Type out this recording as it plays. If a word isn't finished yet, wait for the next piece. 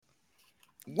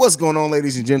What's going on,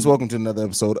 ladies and gents? Welcome to another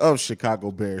episode of Chicago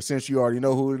Bears. Since you already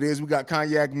know who it is, we got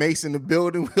Cognac Mace in the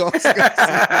building. We also got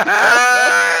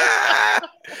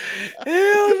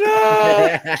Hell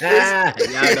no.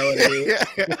 Y'all know what it is.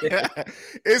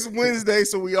 it's Wednesday,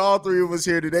 so we all three of us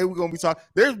here today. We're gonna be talking.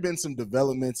 There's been some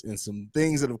developments and some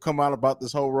things that have come out about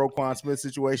this whole Roquan Smith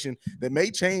situation that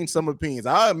may change some opinions.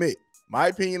 I admit my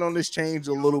opinion on this changed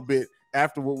a little bit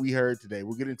after what we heard today.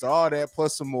 We'll get into all that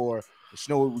plus some more. But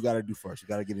you know what we got to do first? We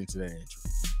got to get into that intro.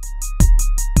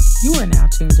 You are now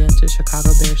tuned in to Chicago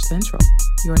Bears Central,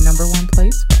 your number one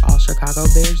place for all Chicago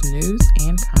Bears news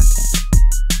and content.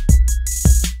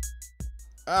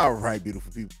 All right,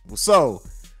 beautiful people. So,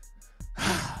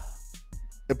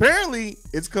 apparently,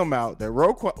 it's come out that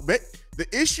Roquan, the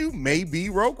issue may be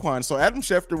Roquan. So, Adam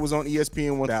Schefter was on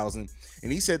ESPN 1000,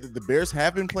 and he said that the Bears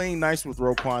have been playing nice with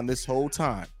Roquan this whole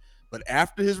time. But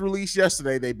after his release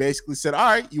yesterday, they basically said, all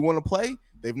right, you want to play?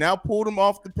 They've now pulled him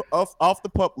off the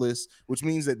PUP list, which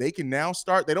means that they can now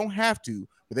start. They don't have to,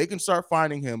 but they can start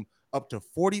finding him up to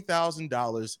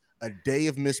 $40,000 a day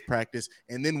of missed practice,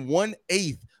 and then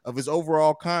 1/8 of his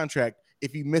overall contract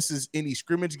if he misses any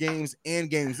scrimmage games and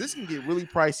games. This can get really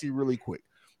pricey really quick.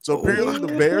 So apparently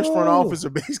the Bears front office are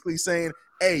basically saying,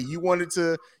 hey, you wanted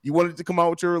to come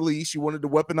out with your release. You wanted to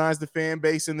weaponize the fan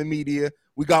base and the media.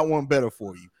 We got one better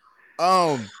for you.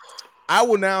 I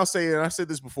will now say, and I said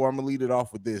this before, I'm gonna lead it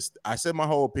off with this. I said my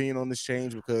whole opinion on this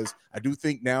change because I do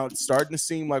think now it's starting to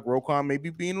seem like Roquan may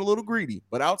be being a little greedy.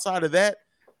 But outside of that,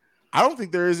 I don't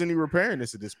think there is any repairing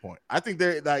this at this point. I think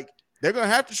they're gonna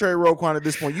have to trade Roquan at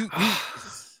this point.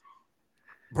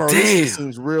 Bro, this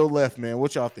seems real left, man.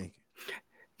 What y'all think?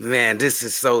 Man, this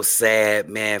is so sad,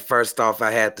 man. First off, I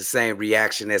had the same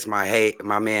reaction as my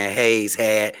man Hayes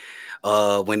had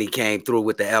when he came through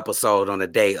with the episode on the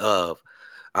day of.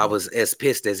 I was as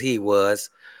pissed as he was,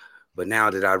 but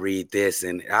now that I read this,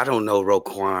 and I don't know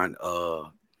Roquan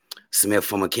Smith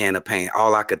from a can of paint,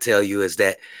 all I could tell you is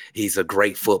that he's a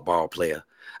great football player.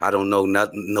 I don't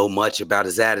know much about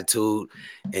his attitude,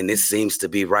 and this seems to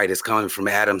be right. It's coming from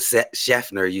Adam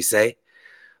Schefter, you say?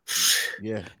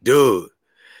 Yeah. Dude,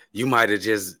 you might have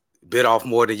just bit off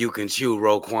more than you can chew,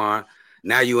 Roquan.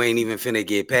 Now you ain't even finna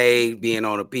get paid being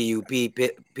on a PUP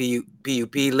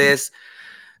list,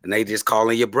 and they just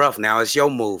calling your bluff. Now it's your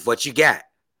move. What you got?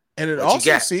 And it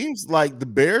also seems like the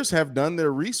Bears have done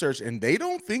their research, and they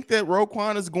don't think that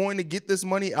Roquan is going to get this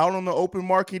money out on the open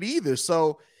market either.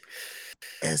 So,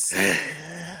 it's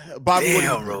Bobby.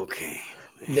 Damn, Roquan.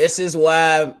 This is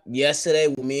why yesterday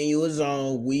when me and you was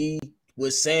on, we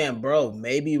was saying, bro,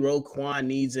 maybe Roquan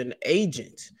needs an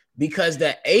agent. Because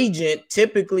the agent,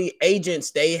 typically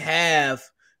agents, they have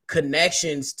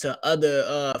connections to other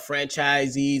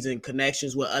franchisees and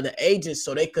connections with other agents.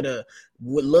 So they could have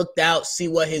looked out, see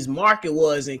what his market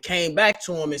was, and came back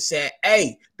to him and said,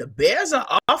 hey, the Bears are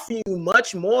offering you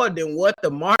much more than what the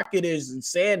market is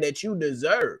saying that you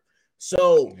deserve.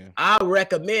 So I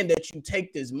recommend that you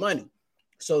take this money.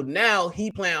 So now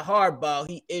he playing hardball.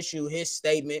 He issued his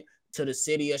statement to the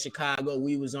city of Chicago.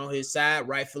 We was on his side,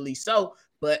 rightfully so.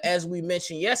 But as we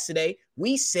mentioned yesterday,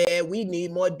 we said we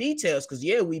need more details because,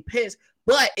 we pissed.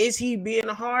 But is he being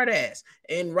a hard ass?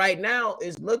 And right now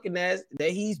it's looking as that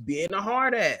he's being a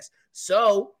hard ass.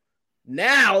 So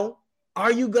now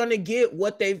are you going to get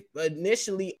what they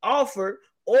initially offered,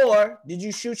 or did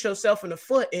you shoot yourself in the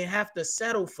foot and have to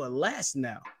settle for less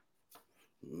now?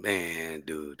 Man,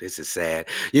 dude, this is sad.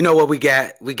 You know what we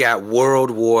got? We got World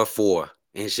War IV.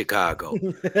 In Chicago.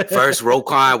 First,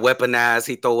 Roquan weaponized.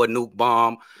 He throw a nuke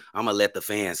bomb. I'm going to let the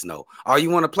fans know. Oh, you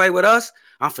want to play with us?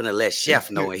 I'm finna let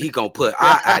Chef know, and he going to put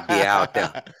our idea out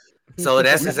there. So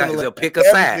that's exactly, so pick a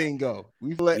side. Everything go.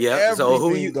 We let everything so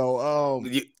who you go.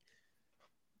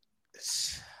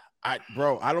 I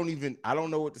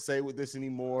don't know what to say with this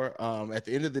anymore. At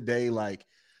the end of the day, like,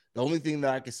 the only thing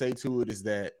that I can say to it is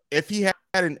that if he had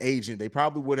an agent, they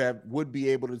probably would be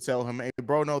able to tell him, hey,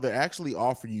 bro, no, they're actually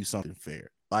offering you something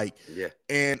fair. Like,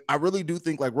 and I really do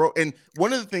think like, and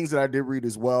one of the things that I did read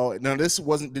as well, now this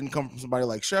didn't come from somebody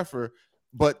like Schefter,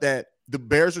 but that the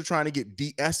Bears are trying to get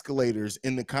de-escalators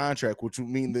in the contract, which would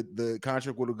mean that the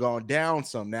contract would have gone down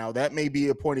some. Now that may be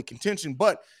a point of contention,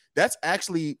 but that's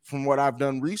actually, from what I've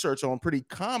done research on, pretty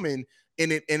common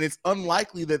in it, and it's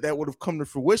unlikely that would have come to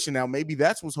fruition. Now, maybe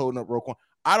that's what's holding up Roquan.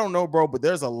 I don't know, bro, but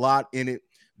there's a lot in it.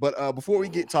 But before we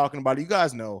get talking about it, you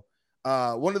guys know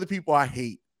one of the people I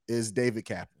hate is David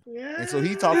Kaplan. Yeah. And so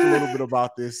he talked a little bit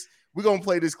about this. We're going to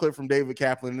play this clip from David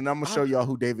Kaplan, and I'm going to show y'all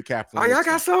who David Kaplan is. Oh, y'all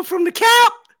got something from the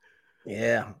Cap?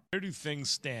 Yeah. Where do things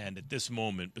stand at this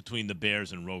moment between the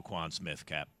Bears and Roquan Smith,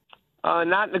 Cap?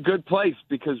 Not in a good place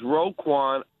because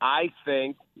Roquan, I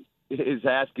think, is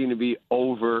asking to be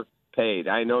overpaid.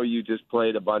 I know you just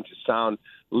played a bunch of sound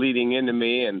leading into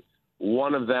me, and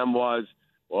one of them was,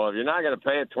 well, if you're not going to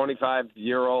pay a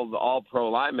 25-year-old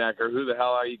all-pro linebacker, who the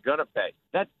hell are you going to pay?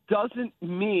 That doesn't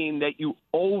mean that you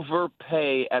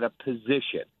overpay at a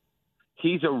position.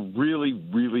 He's a really,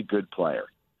 really good player.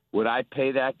 Would I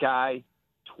pay that guy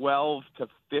 $12 to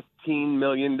 $15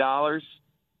 million?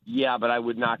 Yeah, but I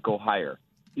would not go higher.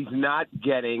 He's not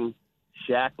getting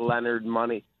Shaq Leonard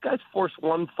money. Guy's forced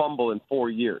one fumble in 4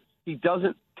 years. He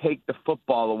doesn't take the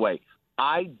football away.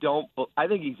 I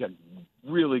think he's a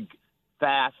really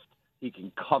fast. He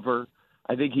can cover.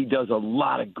 I think he does a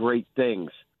lot of great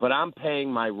things. But I'm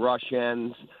paying my rush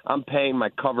ends. I'm paying my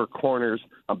cover corners.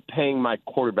 I'm paying my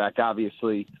quarterback,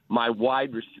 obviously, my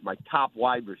top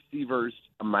wide receivers,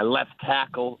 my left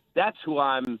tackle. That's who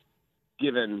I'm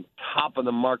giving top of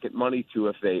the market money to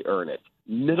if they earn it.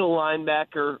 Middle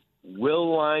linebacker, will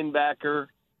linebacker,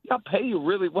 I'll pay you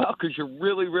really well because you're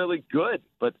really, really good.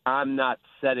 But I'm not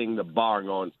setting the bar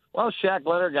going, well, Shaq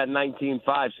Leonard got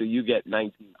 19.5, so you get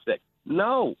 19.6.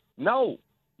 No,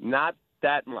 not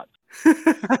that much.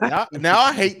 now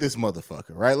I hate this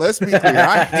motherfucker, right? Let's be clear.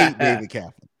 I hate David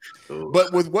Kaplan.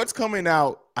 But with what's coming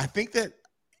out, I think that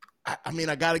I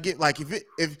gotta get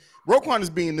if Roquan is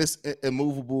being this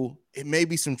immovable, it may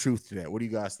be some truth to that. What do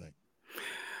you guys think?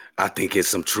 I think it's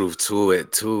some truth to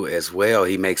it too as well.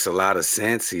 He makes a lot of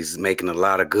sense. He's making a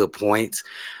lot of good points.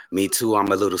 Me too.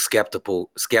 I'm a little skeptical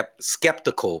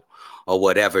or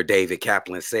whatever David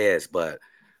Kaplan says, but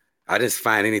I just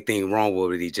find anything wrong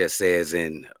with what he just says.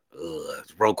 And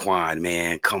Roquan,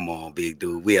 man, come on, big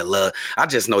dude. I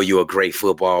just know you're a great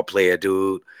football player,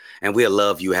 dude. And we'll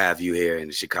love you, have you here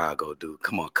in Chicago, dude.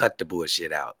 Come on, cut the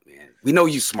bullshit out, man. We know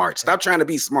you smart. Stop trying to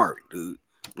be smart, dude.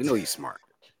 We know you smart.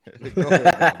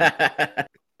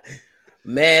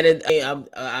 Man,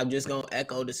 I'm just gonna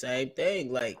echo the same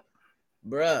thing. Like,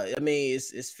 bruh, I mean,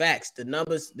 it's facts. The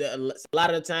numbers, a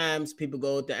lot of the times people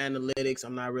go with the analytics.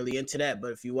 I'm not really into that,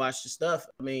 but if you watch the stuff,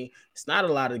 I mean, it's not a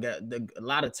lot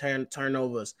of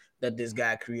turnovers that this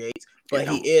guy creates. But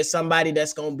he is somebody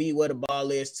that's gonna be where the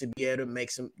ball is to be able to make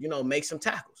some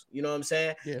tackles. You know what I'm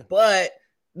saying? Yeah. But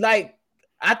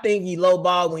I think he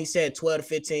lowballed when he said 12 to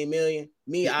 15 million.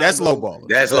 That's lowball.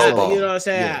 That's lowball. You know what I'm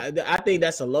saying? Yeah. I think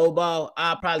that's a lowball.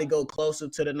 I'll probably go closer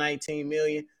to the 19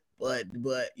 million. But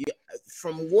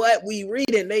from what we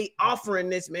reading, they offering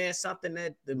this man something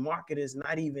that the market is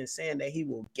not even saying that he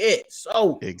will get.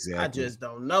 So exactly. I just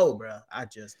don't know, bro. I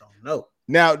just don't know.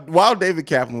 Now, while David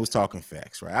Kaplan was talking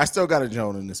facts, right? I still got a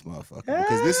Joan in this motherfucker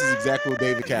because this is exactly what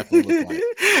David Kaplan looks like.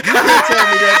 You can't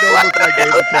tell me that don't look like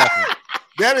David Kaplan.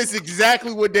 That is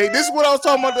exactly what this is what I was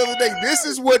talking about the other day. This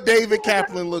is what David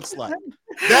Kaplan looks like.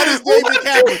 That is David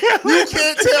Kaplan. You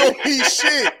can't tell me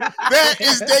shit. That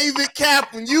is David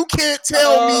Kaplan. You can't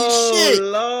tell me shit.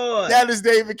 Lord. That is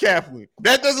David Kaplan.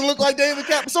 That doesn't look like David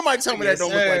Kaplan. Somebody tell me that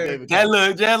don't look like David Kaplan. That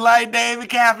look just like David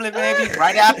Kaplan, baby.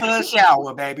 Right after the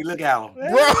shower, baby. Look at him.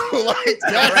 Bro, like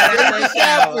that's David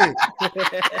Kaplan.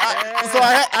 So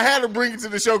I had to bring it to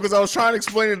the show because I was trying to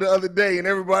explain it the other day, and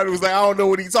everybody was like, I don't know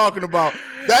what he's talking about.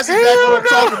 That's exactly what I'm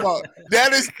talking about.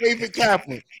 That is David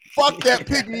Kaplan. Fuck that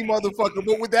pygmy motherfucker.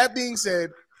 But with that being said,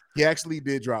 he actually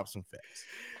did drop some facts.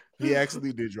 But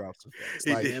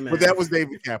that was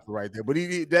David Kaplan right there. But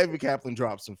David Kaplan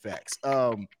dropped some facts.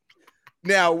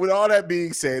 Now, with all that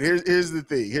being said, here's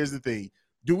the thing.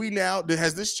 Do we now,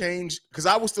 has this changed? Because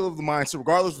I was still of the mindset,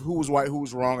 regardless of who was right, who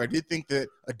was wrong, I did think that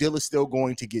a deal is still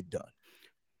going to get done.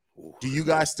 Do you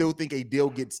guys still think a deal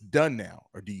gets done now,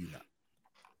 or do you not?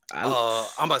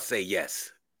 I'm going to say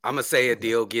yes. I'm going to say a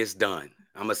deal gets done.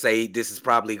 I'm going to say this is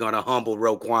probably going to humble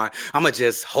Roquan. I'm going to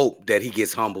just hope that he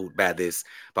gets humbled by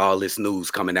all this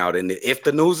news coming out. And if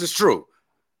the news is true,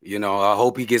 I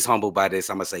hope he gets humbled by this.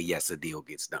 I'm going to say yes, a deal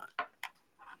gets done.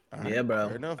 Right, yeah, bro.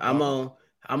 Enough, I'm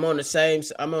on the side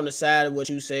of what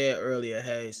you said earlier,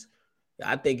 Hayes.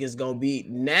 I think it's going to be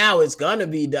done. I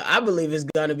believe it's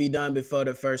going to be done before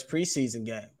the first preseason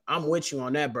game. I'm with you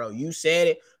on that, bro. You said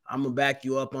it. I'm going to back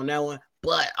you up on that one.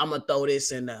 But I'm going to throw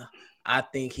this in there. I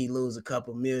think he lose a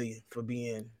couple million for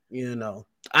being,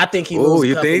 I think he lose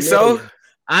a couple million. So?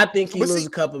 I think he lose a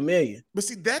couple million. But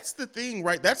see, that's the thing,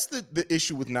 right? That's the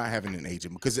issue with not having an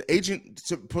agent. Because the agent,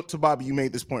 to Bobby, you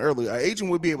made this point earlier, an agent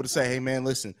would be able to say, hey, man,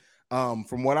 listen,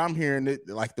 from what I'm hearing,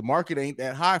 the market ain't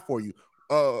that high for you.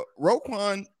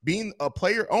 Roquan being a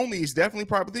player only is definitely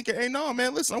probably thinking, hey, no,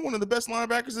 man, listen, I'm one of the best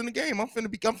linebackers in the game. I'm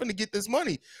finna get this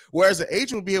money. Whereas the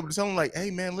agent would be able to tell him, like, hey,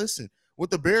 man, listen, what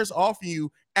the Bears offer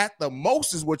you at the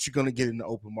most is what you're going to get in the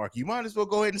open market. You might as well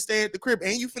go ahead and stay at the crib,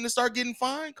 and you finna start getting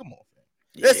fined. Come on,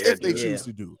 man. That's if they choose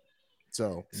to do it.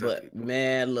 So, but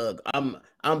man, look,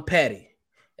 I'm petty.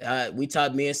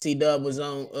 Me and C-Dub was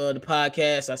on the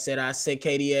podcast. I said I sit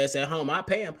KDS at home. I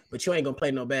pay him, but you ain't gonna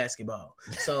play no basketball.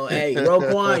 So hey,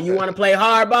 Roquan, you want to play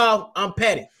hardball? I'm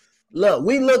petty. Look,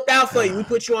 we looked out for you. We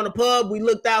put you on the pub. We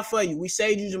looked out for you. We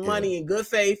saved you some money in good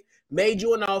faith. Made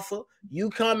you an offer. You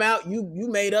come out. You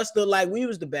made us look like we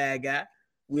was the bad guy.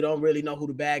 We don't really know who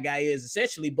the bad guy is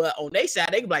essentially, but on their side,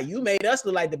 they can be like, you made us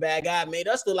look like the bad guy. Made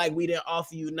us look like we didn't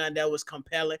offer you nothing that was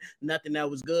compelling, nothing that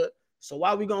was good. So why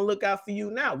are we going to look out for you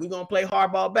now? We're going to play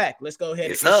hardball back. Let's go ahead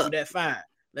and issue that fine.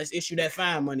 Let's issue that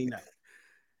fine money now.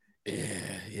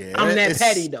 Yeah. I'm that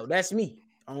petty, though. That's me.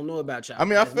 I don't know about y'all. I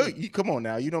mean, I feel you. Come on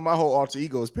now. You know, my whole alter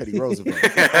ego is Petty Roosevelt.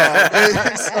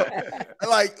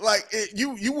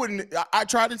 You wouldn't. I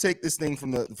tried to take this thing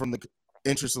from the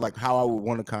interest of like how I would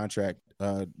want a contract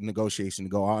negotiation to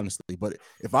go honestly. But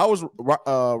if I was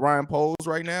Ryan Poles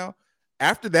right now,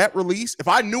 after that release, if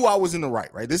I knew I was in the right,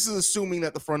 this is assuming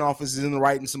that the front office is in the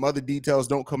right and some other details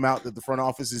don't come out that the front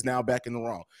office is now back in the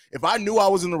wrong. If I knew I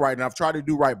was in the right and I've tried to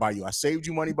do right by you, I saved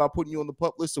you money by putting you on the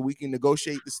PUP list so we can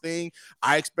negotiate this thing.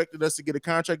 I expected us to get a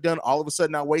contract done. All of a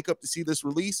sudden, I wake up to see this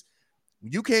release.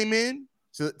 You came in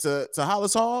to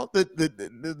Hollis Hall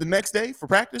the next day for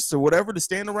practice or whatever, to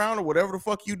stand around or whatever the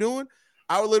fuck you doing.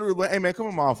 I would literally be like, hey, man, come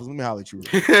in my office. Let me holler at you.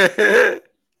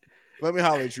 Let me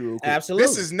holler at you real quick. Absolutely.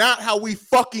 This is not how we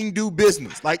fucking do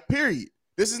business. Like, period.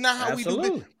 This is not how we do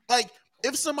business. Like,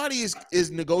 if somebody is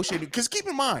negotiating, because keep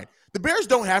in mind, the Bears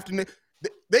don't have to.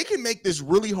 They can make this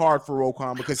really hard for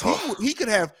Roquan because he could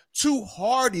have 2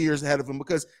 hard years ahead of him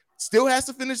because still has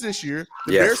to finish this year.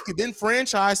 The Bears could then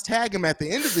franchise tag him at the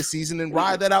end of the season and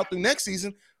ride that out through next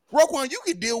season. Roquan, you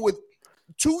could deal with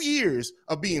 2 years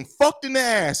of being fucked in the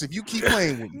ass if you keep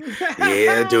playing with me.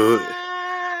 Yeah, dude.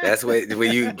 That's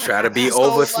when you try to be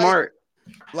over smart.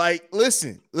 Like,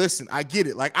 listen, I get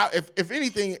it. Like, if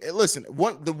anything, listen,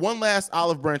 the one last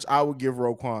olive branch I would give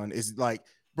Roquan is like,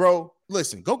 bro,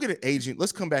 listen, go get an agent.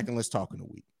 Let's come back and let's talk in a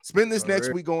week. Spend this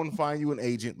next week going to find you an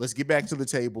agent. Let's get back to the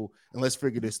table and let's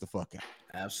figure this the fuck out.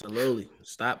 Absolutely.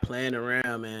 Stop playing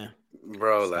around, man.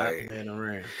 Bro, Stop like, playing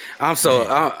around.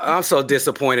 I'm so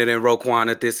disappointed in Roquan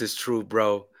that this is true,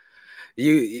 bro.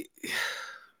 You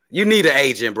need an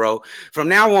agent, bro. From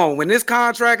now on, when this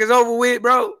contract is over with,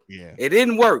 bro, it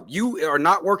didn't work. You are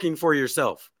not working for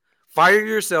yourself. Fire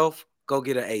yourself. Go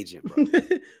get an agent, bro.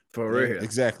 For real.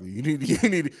 Exactly. You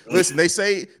need. Listen, they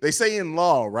say in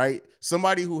law, right?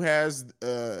 Somebody who has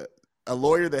a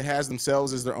lawyer that has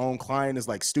themselves as their own client is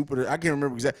like stupid. I can't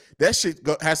remember exactly. That shit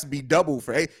has to be double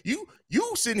for you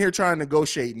sitting here trying to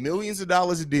negotiate millions of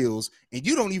dollars of deals and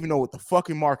you don't even know what the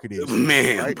fucking market is,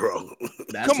 man, right? bro.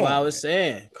 That's what I was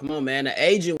saying. Come on, man. The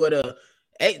agent with a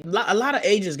lot of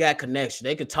agents got connection.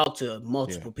 They could talk to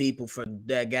multiple people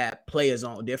that got players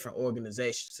on different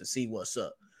organizations to see what's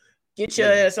up. Get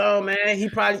your ass on, man. You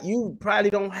probably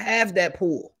don't have that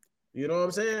pool. You know what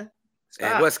I'm saying?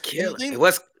 Stop. And what's killing?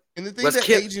 And the thing that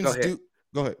agents do.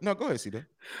 Go ahead. No, go ahead, Cedar.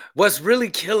 What's really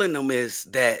killing them is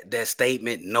that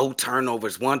statement, no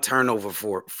turnovers, 1 turnover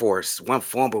force, 1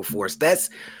 fumble force. That's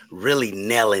really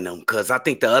nailing them because I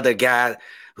think the other guy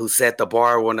who set the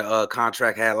bar when the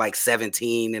contract had like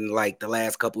 17 in like the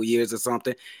last couple of years or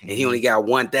something, and he only got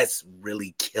 1. That's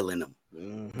really killing him.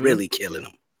 Really killing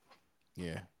him.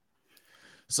 Yeah.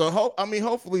 So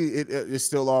hopefully it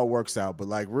still all works out, but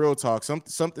like real talk,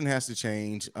 something has to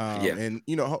change. And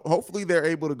hopefully they're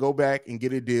able to go back and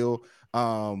get a deal.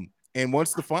 And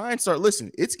once the fines start,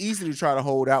 listen, it's easy to try to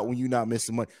hold out when you're not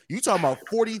missing money. You talking about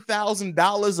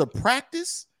 $40,000 of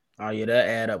practice? Oh yeah, that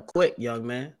add up quick, young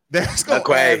man. That's gonna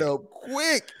add up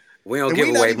quick. We don't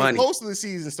give away money. Close to the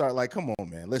season start, like, come on,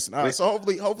 man. Listen, all right. So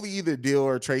hopefully either deal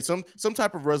or trade, some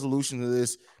type of resolution to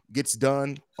this gets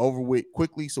done over with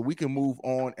quickly so we can move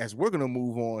on as we're going to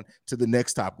move on to the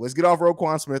next topic. Let's get off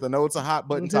Roquan Smith. I know it's a hot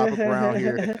button topic around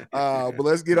here, but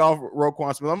let's get off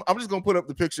Roquan Smith. I'm just going to put up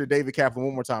the picture of David Kaplan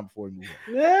one more time before we move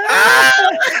on.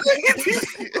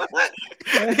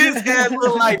 His head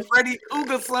look like Freddy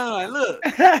Krueger's son. Look.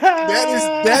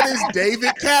 That is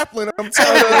David Kaplan. I'm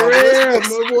telling you.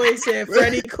 My boy said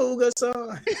Freddy Krueger's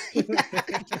son.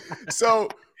 So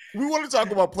we want to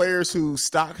talk about players whose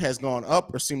stock has gone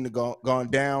up or seem to gone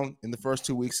down in the first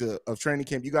 2 weeks of training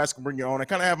camp. You guys can bring your own. I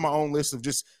kind of have my own list of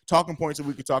just talking points that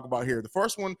we could talk about here. The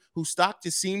first one whose stock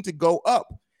just seemed to go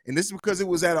up, and this is because it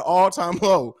was at an all-time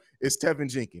low, is Tevin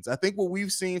Jenkins. I think what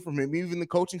we've seen from him, even the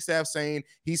coaching staff saying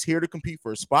he's here to compete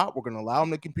for a spot, we're going to allow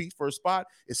him to compete for a spot,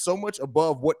 is so much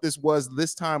above what this was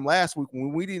this time last week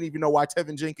when we didn't even know why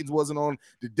Tevin Jenkins wasn't on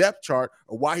the depth chart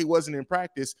or why he wasn't in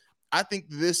practice. I think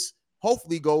this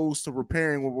hopefully goes to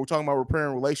repairing. When we're talking about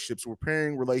repairing relationships,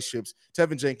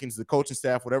 Tevin Jenkins, the coaching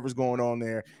staff, whatever's going on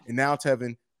there, and now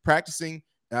Tevin practicing,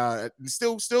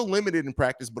 still limited in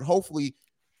practice, but hopefully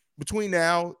between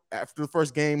now, after the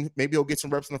first game, maybe he'll get some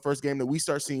reps in the first game, that we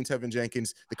start seeing Tevin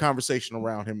Jenkins, the conversation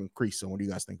around him increase. So what do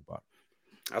you guys think about it?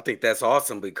 I think that's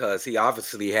awesome because he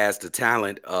obviously has the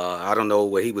talent. I don't know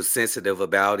what he was sensitive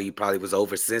about. He probably was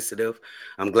oversensitive.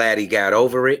 I'm glad he got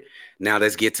over it. Now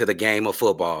let's get to the game of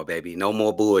football, baby. No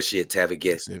more bullshit,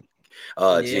 Tevin.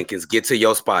 Jenkins, get to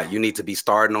your spot. You need to be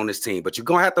starting on this team, but you're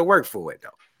going to have to work for it, though.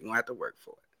 You're going to have to work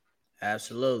for it.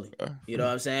 Absolutely. You know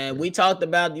what I'm saying? We talked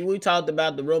about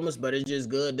the rumors, but it's just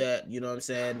good that, you know what I'm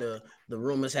saying, the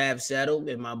rumors have settled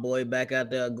and my boy back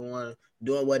out there doing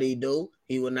what he do.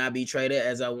 He will not be traded,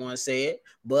 as I once said.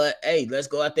 But hey, let's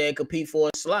go out there and compete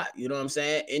for a slot. You know what I'm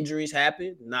saying? Injuries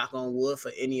happen, knock on wood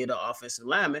for any of the offensive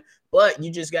linemen, but you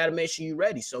just got to make sure you're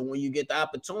ready. So when you get the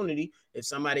opportunity, if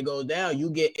somebody goes down, you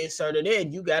get inserted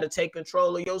in, you got to take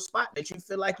control of your spot that you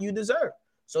feel like you deserve.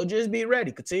 So just be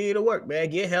ready. Continue to work, man.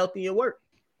 Get healthy and work.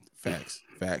 Facts.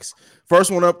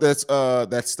 First one up, that's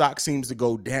that stock seems to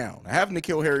go down. I have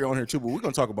Nikhil Harry on here too, but we're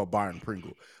gonna talk about Byron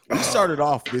Pringle. We started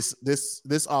off this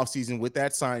offseason with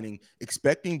that signing,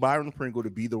 expecting Byron Pringle to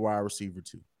be the wide receiver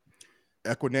too.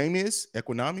 Equanimous,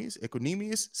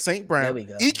 St. Brown,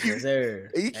 EQ.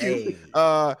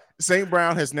 Hey. St.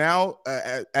 Brown has now,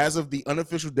 as of the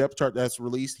unofficial depth chart that's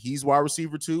released, he's wide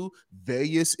receiver 2.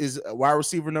 Vegas is wide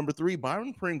receiver number 3.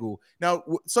 Byron Pringle. Now,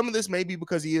 some of this may be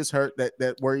because he is hurt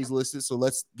that where he's listed, so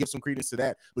let's give some credence to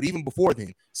that. But even before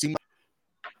then, seemed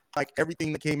like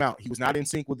everything that came out, he was not in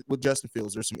sync with Justin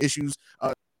Fields. There's some issues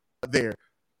there.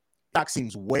 Stock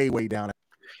seems way down.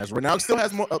 As right now, it still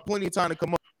has plenty of time to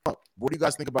come up. What do you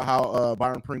guys think about how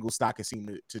Byron Pringle's stock has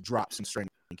seemed to drop since training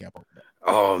camp over there?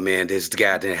 Oh, man, this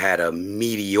guy had a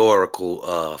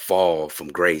meteorical fall from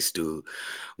grace, dude.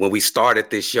 When we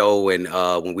started this show and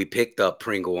when we picked up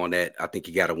Pringle on that, I think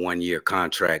he got a 1-year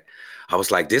contract. I was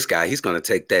like, this guy, he's going to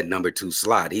take that number 2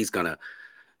 slot. He's going to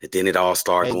 – then it all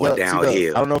started going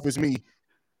downhill. I don't know if it's me.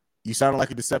 You sound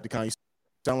like a Decepticon. You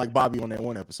sound like Bobby on that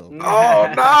one episode.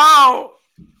 Oh, no.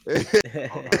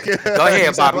 Go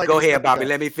ahead, Bobby. Go ahead, Bobby.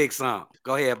 Let me fix some.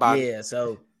 Go ahead, Bobby. Yeah,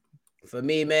 so for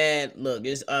me, man, look,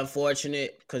 it's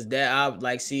unfortunate because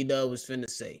like C-Dub was finna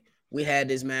say, we had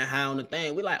this man high on the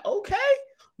thing. We like, okay,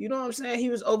 you know what I'm saying? He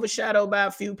was overshadowed by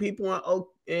a few people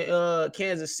in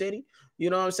Kansas City. You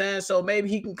know what I'm saying? So maybe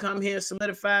he can come here and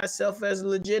solidify himself as a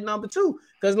legit number 2.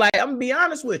 Because, like, I'm going to be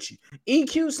honest with you.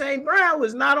 EQ St. Brown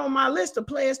was not on my list of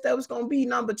players that was going to be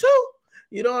number 2.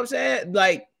 You know what I'm saying?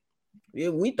 Like,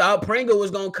 we thought Pringle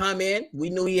was going to come in. We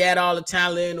knew he had all the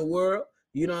talent in the world.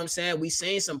 You know what I'm saying? We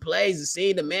seen some plays and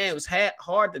seen the man was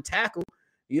hard to tackle.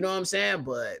 You know what I'm saying?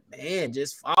 But, man,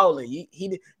 just falling.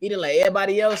 He didn't let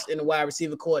everybody else in the wide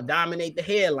receiver corps dominate the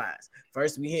headlines.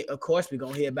 First, we're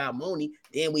going to hear about Mooney.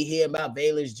 Then we hear about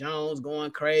Velus Jones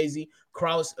going crazy.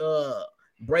 Cross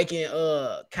breaking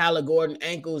Kyler Gordon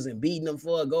ankles and beating him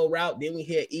for a go route. Then we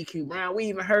hear EQ Brown. We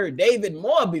even heard David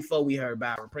Moore before we heard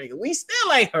Byron Pringle. We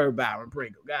still ain't heard Byron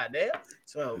Pringle. Goddamn.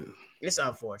 So, it's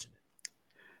unfortunate.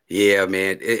 Yeah,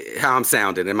 man. How I'm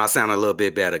sounding? Am I sounding a little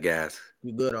bit better, guys?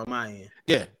 You good on my end?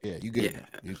 Yeah, you good. Yeah.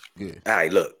 You good. All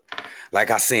right, look.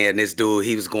 Like I said, this dude,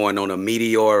 he was going on a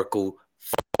meteorical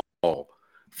fall.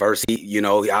 First,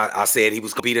 I said he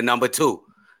was going to be the number 2.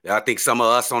 I think some of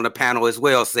us on the panel as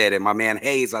well said it. My man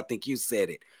Hayes, I think you said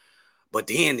it. But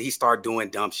then he started doing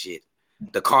dumb shit.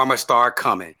 The karma started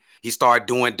coming. He started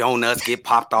doing donuts, get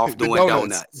popped off doing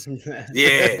donuts.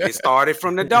 Yeah, it started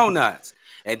from the donuts.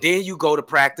 And then you go to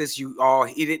practice.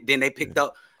 Then they picked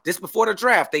up, this before the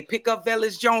draft, they pick up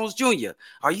Velus Jones Jr.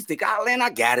 Oh, you think, Len, I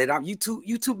got it. You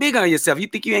too big on yourself. You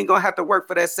think you ain't going to have to work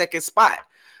for that second spot.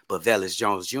 But Velus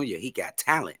Jones Jr., he got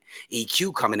talent.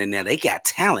 EQ coming in there, they got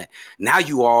talent. Now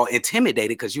you all intimidated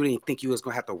because you didn't think you was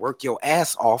going to have to work your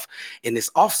ass off in this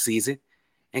offseason.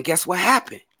 And guess what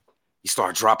happened? You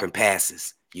start dropping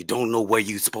passes. You don't know where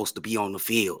you're supposed to be on the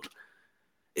field.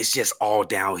 It's just all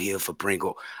downhill for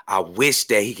Pringle. I wish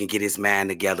that he can get his man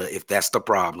together if that's the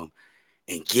problem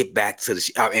and get back to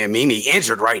the – I mean, he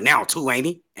injured right now too, ain't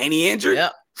he? Ain't he injured?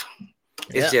 Yep.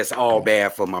 It's just all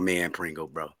bad for my man Pringle,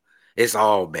 bro. It's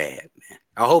all bad, man.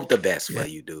 I hope the best for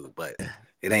you, dude, but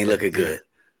it ain't looking good.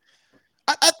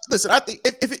 Listen, I think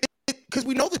if because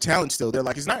we know the talent's still there.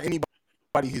 Like, it's not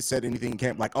anybody who said anything in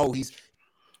camp like, oh, he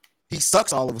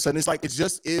sucks all of a sudden. It's like it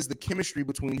just is the chemistry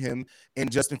between him and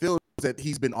Justin Fields that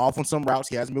he's been off on some routes.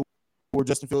 He hasn't been where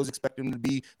Justin Fields expected him to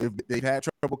be. They've had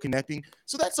trouble connecting.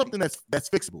 So that's something that's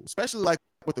fixable, especially like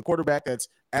with the quarterback that's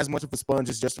as much of a sponge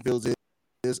as Justin Fields is.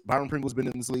 Byron Pringle's been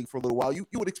in this league for a little while. You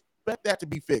would expect that to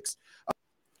be fixed.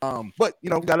 But we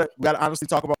gotta honestly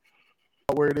talk about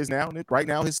where it is now. And right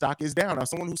now, his stock is down. Now,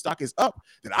 someone whose stock is up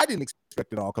that I didn't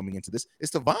expect at all coming into this is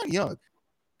Tavon Young.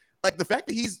 Like the fact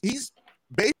that he's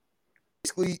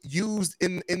basically used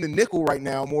in the nickel right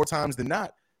now more times than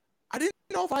not. I didn't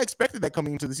know if I expected that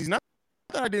coming into the season. Not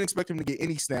that I didn't expect him to get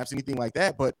any snaps, anything like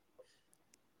that, but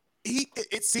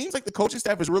it seems like the coaching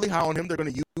staff is really high on him. They're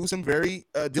going to use him very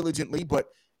diligently, but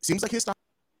it seems like his stock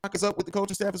is up with the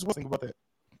coaching staff as well. Think about that.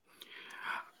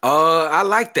 I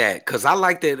like that because I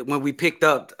like that when we picked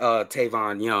up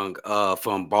Tavon Young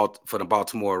for the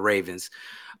Baltimore Ravens.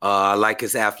 I like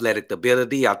his athletic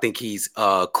ability. I think he's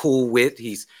cool with.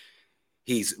 He's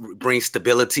brings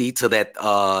stability to that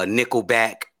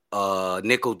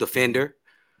nickel defender.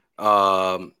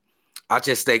 I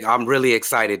just think I'm really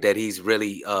excited that he's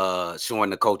really showing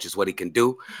the coaches what he can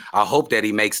do. I hope that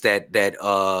he makes that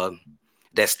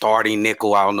starting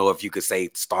nickel. I don't know if you could say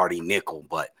starting nickel,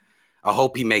 but I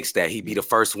hope he makes that. He'd be the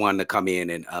first one to come in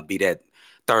and be that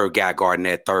third guy guarding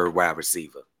that third wide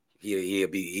receiver.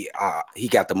 He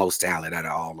got the most talent out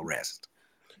of all the rest.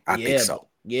 I think so.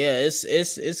 Yeah,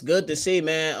 it's good to see,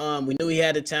 man. We knew he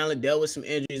had the talent, dealt with some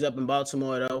injuries up in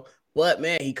Baltimore though. But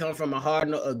man, he come from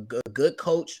a good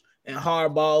coach and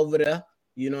hardball over there.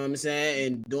 You know what I'm saying?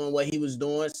 And doing what he was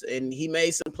doing, and he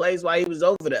made some plays while he was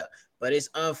over there. But it's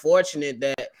unfortunate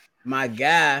that my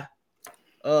guy,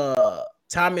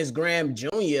 Thomas Graham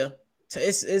Jr.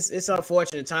 It's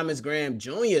unfortunate Thomas Graham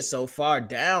Jr. so far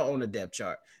down on the depth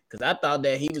chart. Because I thought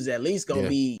that he was at least going to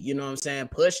be, you know what I'm saying,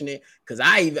 pushing it. Because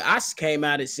I came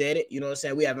out and said it, you know what I'm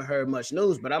saying? We haven't heard much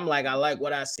news, but I'm like, I like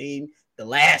what I seen the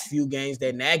last few games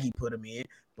that Nagy put him in.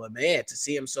 But, man, to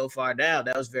see him so far down,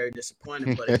 that was very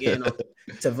disappointing. But, again, on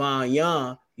Tavon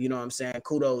Young, you know what I'm saying,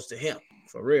 kudos to him,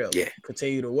 for real. Yeah.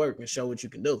 Continue to work and show what you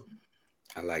can do.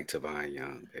 I like Tavon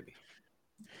Young, baby.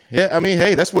 Yeah, I mean,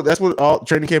 hey, that's what all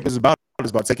training camp is about. It's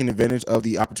about taking advantage of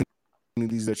the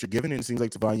opportunities that you're given, and it seems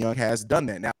like Tavon Young has done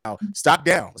that. Now, stock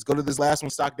down. Let's go to this last one.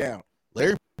 Stock down.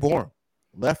 Larry Borum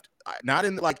left, not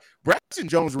in like Braxton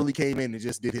Jones really came in and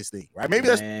just did his thing, right? Maybe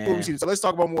that's what we see. So let's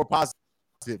talk about more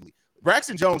positively.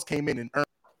 Braxton Jones came in and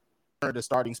earned a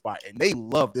starting spot, and they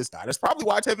love this guy. That's probably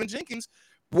why Tevin Jenkins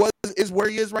is where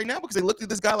he is right now, because they looked at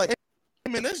this guy like,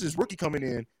 hey, man, there's this rookie coming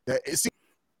in that it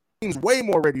seems way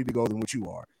more ready to go than what you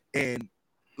are. And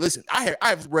listen,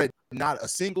 I've read not a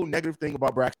single negative thing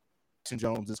about Braxton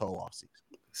Jones this whole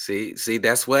offseason. See,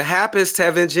 that's what happens,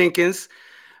 Tevin Jenkins.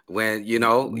 When you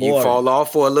fall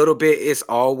off for a little bit, it's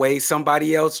always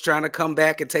somebody else trying to come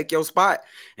back and take your spot.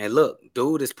 And look,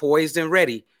 dude is poised and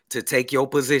ready to take your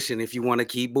position if you want to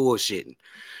keep bullshitting.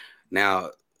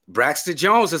 Now, Braxton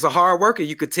Jones is a hard worker.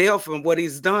 You could tell from what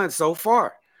he's done so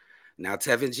far. Now,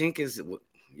 Tevin Jenkins,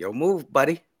 your move,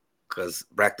 buddy. Because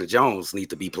Braxton Jones needs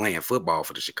to be playing football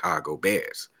for the Chicago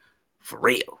Bears. For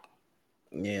real.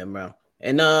 Yeah, bro.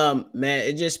 And, man,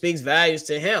 it just speaks values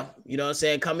to him. You know what I'm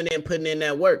saying? Coming in, putting in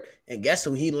that work. And guess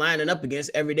who he lining up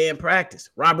against every day in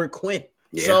practice? Robert Quinn.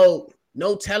 Yeah. So,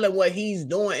 no telling what he's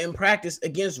doing in practice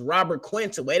against Robert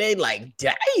Quinn. So, where they like,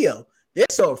 damn,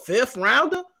 this a fifth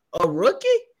rounder? A rookie?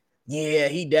 Yeah,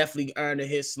 he definitely earned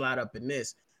his slot up in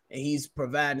this. And he's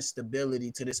providing stability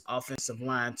to this offensive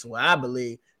line to where I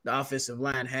believe the offensive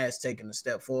line has taken a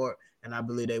step forward, and I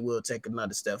believe they will take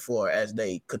another step forward as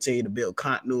they continue to build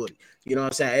continuity. You know what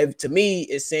I'm saying? To me,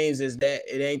 it seems as that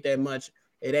it ain't that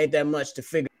much to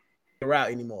figure out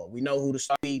anymore. We know who to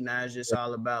start. Now it's just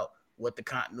all about what the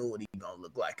continuity is gonna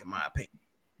look like, in my opinion.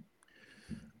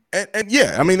 And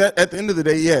yeah, I mean, at the end of the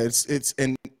day, yeah, it's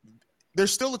and they're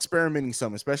still experimenting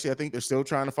some, especially I think they're still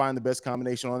trying to find the best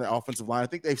combination on the offensive line. I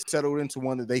think they've settled into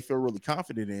one that they feel really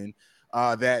confident in.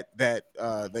 That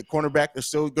cornerback, they're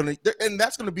still going to, and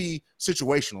that's going to be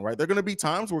situational, right? There are going to be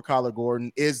times where Kyler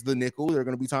Gordon is the nickel. There are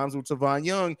going to be times where Tavon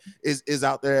Young is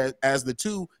out there as the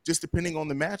two, just depending on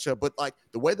the matchup. But like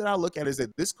the way that I look at it is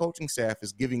that this coaching staff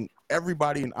is giving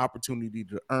everybody an opportunity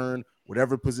to earn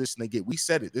whatever position they get. We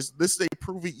said it. This is a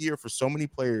proven year for so many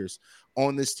players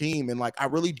on this team, and like I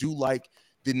really do like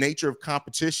the nature of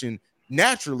competition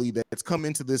naturally that's come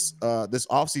into this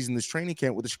offseason, this training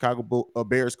camp with the Chicago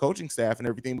Bears coaching staff and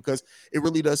everything, because it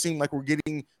really does seem like we're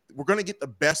going to get the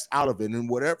best out of it.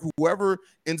 And whoever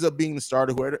ends up being the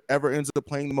starter, whoever ends up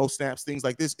playing the most snaps, things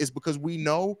like this, is because we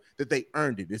know that they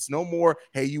earned it. It's no more,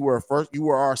 hey, you were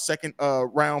our second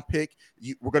round pick.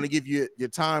 We're going to give you your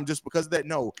time just because of that.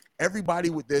 No, everybody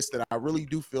with this, that I really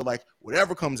do feel like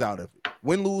whatever comes out of it,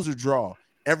 win, lose, or draw,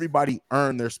 everybody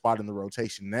earned their spot in the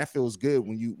rotation. And that feels good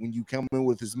when you come in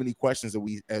with as many questions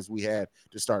as we had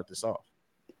to start this off.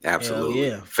 Absolutely.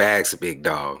 Yeah. Facts, big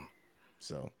dog.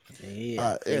 So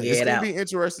it's gonna be an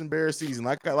interesting Bears season.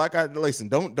 Like I listen,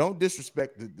 don't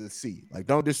disrespect the C. Like,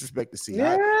 don't disrespect the C.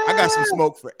 Yeah. I got some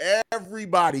smoke for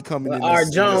everybody coming in. Where R.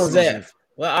 This Jones season. at?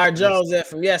 Where R. Jones at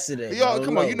from yesterday? Yo,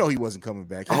 come on, you know he wasn't coming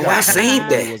back. I seen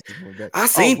that. I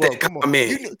seen that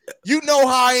comment. You know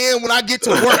how I am when I get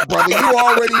to work, brother. You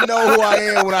already know who I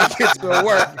am when I get to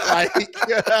work. Like,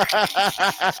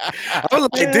 I was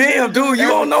like, damn, dude, you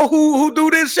don't know who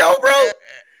do this show, bro?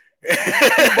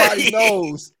 Everybody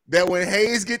knows that when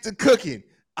Hayes get to cooking,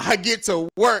 I get to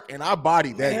work and I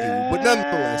body that dude. But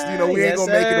nonetheless, we ain't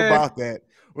gonna make it about that.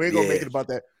 We ain't gonna make it about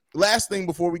that. Last thing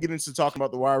before we get into talking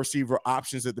about the wide receiver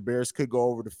options that the Bears could go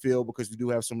over the field, because we do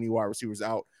have so many wide receivers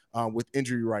out with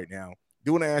injury right now.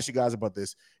 Do want to ask you guys about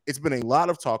this. It's been a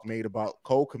lot of talk made about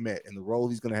Cole Kmet and the role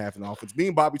he's going to have in the offense. Me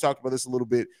and Bobby talked about this a little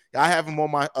bit. I have him on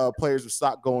my players with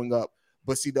stock going up.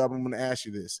 But C-Dub, I'm going to ask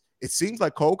you this. It seems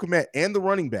like Cole Kmet and the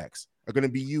running backs are going to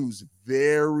be used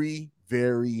very,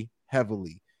 very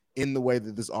heavily in the way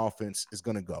that this offense is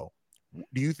going to go.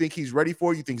 Do you think he's ready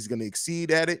for it? You think he's going to exceed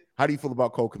at it? How do you feel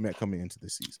about Cole Kmet coming into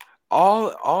this season?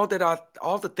 All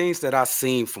the things that I've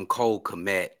seen from Cole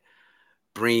Kmet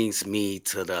brings me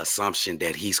to the assumption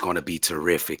that he's going to be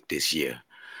terrific this year.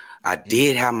 I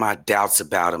did have my doubts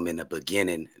about him in the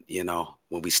beginning,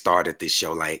 when we started this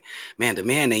show. Like, man, the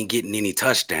man ain't getting any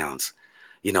touchdowns.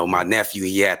 My nephew,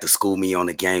 he had to school me on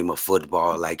a game of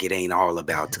football. Like, it ain't all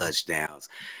about touchdowns.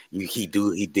 He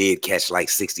did catch like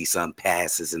 60-some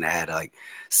passes and had like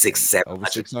 600, over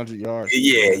 600 yards.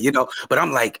 Yeah, but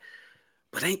I'm like,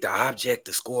 but ain't the object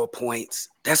to score points?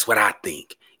 That's what I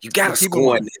think. You got to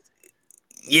score in this.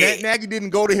 Yeah, Matt Nagy didn't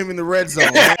go to him in the red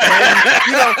zone.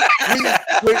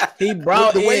 He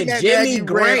brought the way Matt Jimmy Nagy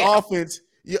Grant ran offense.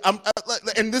 Yeah,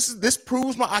 and this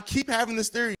proves I keep having this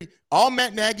theory. All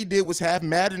Matt Nagy did was have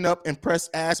Madden up and press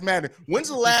Ask Madden. When's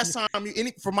the last time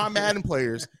for my Madden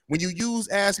players, when you use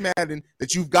Ask Madden,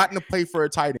 that you've gotten to play for a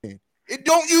tight end? It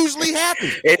don't usually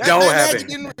happen. It don't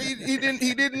happen.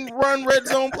 He didn't run red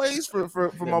zone plays for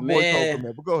my boy Cole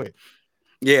Kmet. But go ahead.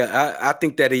 Yeah, I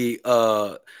think that he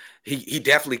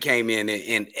definitely came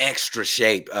in extra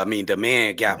shape. I mean, the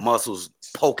man got muscles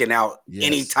poking out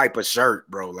any type of shirt,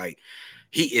 bro. Like,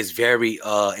 he is very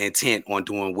intent on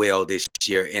doing well this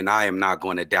year, and I am not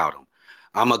going to doubt him.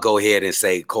 I'm going to go ahead and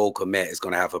say Cole Kmet is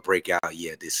going to have a breakout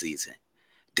year this season.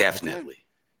 Definitely.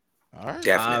 All right.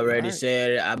 Definitely. I already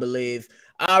said it. I believe.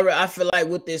 I feel like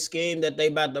with this scheme that they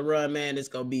about to run, man, it's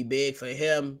going to be big for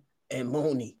him and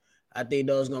Mooney. I think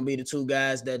those going to be the two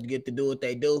guys that get to do what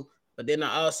they do. But then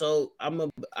I'm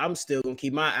still gonna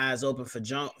keep my eyes open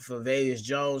for Vegas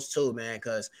Jones too, man,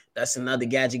 because that's another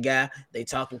gadget guy. They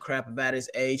talking crap about his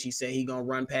age. He said he gonna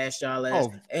run past y'all ass.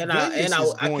 I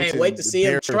can't wait to see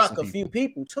him truck a few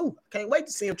people too. I'm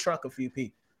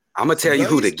gonna tell you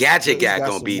who the gadget guy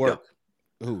gonna be though.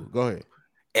 Who? Go ahead.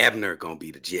 Ebner gonna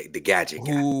be the gadget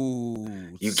guy.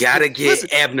 Ooh. You gotta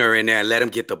get Ebner in there and let him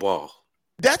get the ball.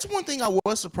 That's one thing I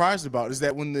was surprised about, is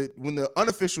that when the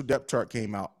unofficial depth chart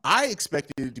came out, I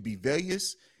expected it to be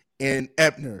Vegas and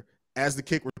Ebner as the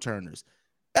kick returners.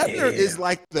 Ebner is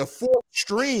like the fourth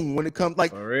string when it comes.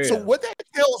 Like, so what that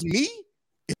tells me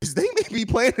is they may be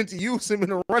planning to use him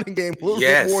in a running game a little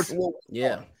bit more.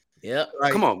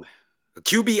 Like, come on, a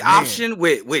QB option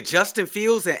with Justin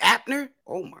Fields and Ebner.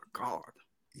 Oh my God,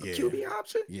 a QB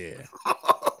option. Yeah.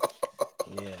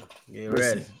 Get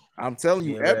ready. I'm telling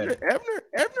you, Ebner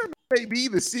may be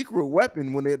the secret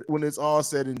weapon when it's all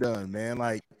said and done, man.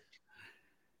 Like,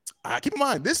 keep in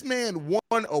mind, this man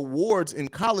won awards in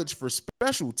college for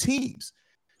special teams.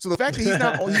 So the fact that he's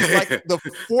like the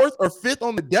fourth or fifth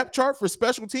on the depth chart for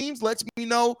special teams lets me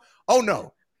know,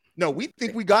 no, we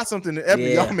think we got something that Ebner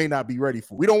y'all may not be ready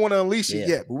for. We don't want to unleash it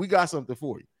yet, but we got something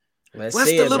for you. What's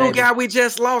the little guy we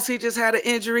just lost? He just had an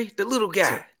injury. The little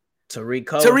guy.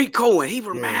 Tariq Cohen. He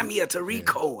remind me of Tariq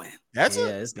Cohen.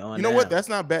 It's going. You know what? That's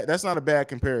not bad. That's not a bad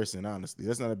comparison. Honestly,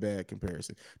 that's not a bad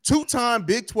comparison. 2-time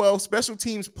Big 12 Special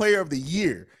Teams Player of the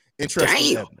Year in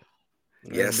Treston Ebner.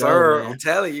 Yes, sir. Man. I'm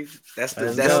telling you, that's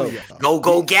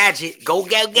go gadget,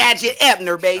 gadget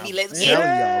Ebner, baby. Let's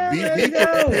get y'all. Be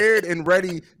prepared and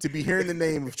ready to be hearing the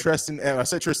name of Treston. I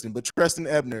said Tristan, but Treston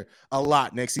Ebner a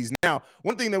lot next season. Now,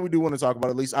 one thing that we do want to talk about,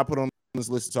 at least I put on this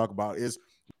list to talk about, is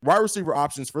wide receiver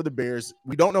options for the Bears.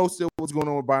 We don't know still what's going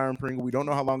on with Byron Pringle. We don't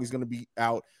know how long he's going to be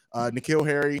out. N'Keal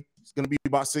Harry is going to be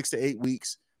about 6 to 8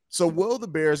 weeks. So will the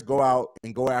Bears go out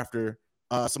and go after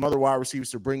some other wide receivers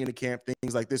to bring into camp,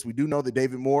 things like this? We do know that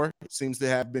David Moore seems to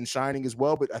have been shining as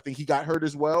well, but I think he got hurt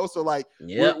as well. So,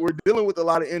 we're dealing with a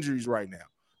lot of injuries right now.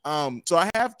 So I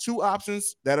have two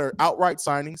options that are outright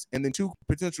signings and then two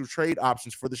potential trade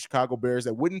options for the Chicago Bears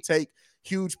that wouldn't take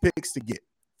huge picks to get.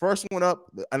 First one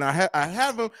up, and I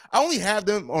have them. I only have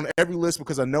them on every list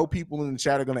because I know people in the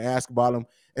chat are going to ask about them,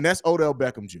 and that's Odell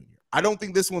Beckham Jr. I don't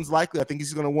think this one's likely. I think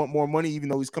he's going to want more money, even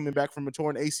though he's coming back from a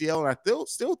torn ACL, and I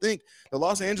still think the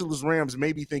Los Angeles Rams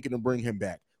may be thinking to bring him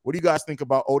back. What do you guys think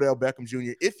about Odell Beckham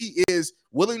Jr.? If he is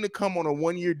willing to come on a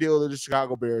one-year deal to the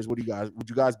Chicago Bears, would you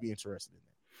guys be interested in that?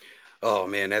 Oh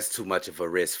man, that's too much of a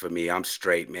risk for me. I'm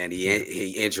straight, man. He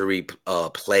injury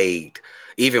plagued.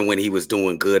 Even when he was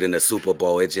doing good in the Super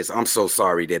Bowl, I'm so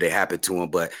sorry that it happened to him,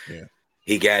 but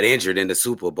he got injured in the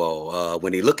Super Bowl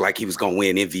when he looked like he was going to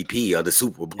win MVP of the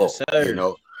Super Bowl.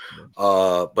 Yes,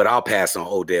 but I'll pass on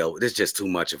Odell. It's just too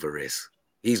much of a risk.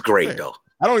 He's great though.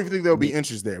 I don't even think there'll be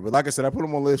interest there, but like I said, I put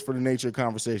him on the list for the nature of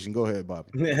conversation. Go ahead,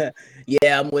 Bobby.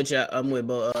 Yeah, I'm with you. I'm with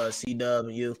both C-Dub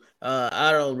and you.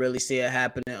 I don't really see it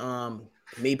happening.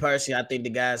 Me personally, I think the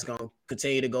guy's gonna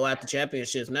continue to go after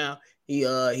championships now.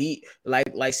 He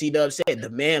like C-Dub said, the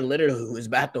man literally was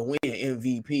about to win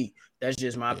MVP. That's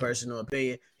just my personal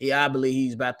opinion. I believe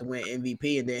he's about to win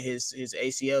MVP, and then his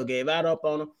ACL gave out up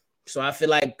on him. So I feel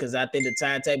like, because I think the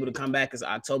timetable to come back is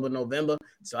October, November.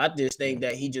 So I just think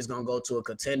that he just going to go to a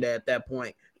contender at that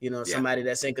point, somebody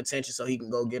that's in contention so he can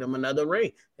go get him another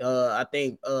ring. I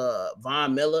think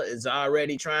Von Miller is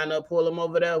already trying to pull him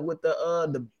over there with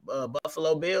the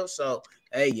Buffalo Bills. So,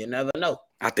 hey, you never know.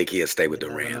 I think he'll stay with the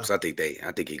Rams. I think he's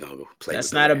going to go play.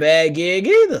 That's not a bad gig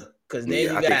either. Because then you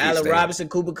got Allen Robinson,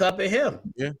 Cooper Kupp, and him.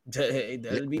 Yeah.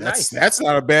 That'd be nice. That's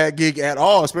not a bad gig at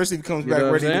all, especially if he comes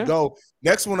back ready to go.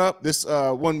 Next one up, this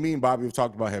one me and Bobby have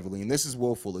talked about heavily, and this is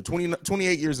Will Fuller,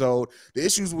 28 years old. The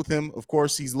issues with him, of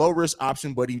course, he's low-risk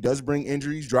option, but he does bring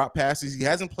injuries, drop passes. He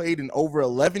hasn't played in over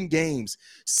 11 games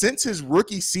since his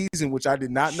rookie season, which I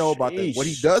did not know about that. What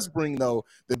he does bring, though,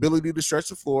 the ability to stretch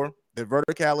the floor, the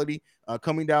verticality,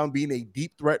 coming down, being a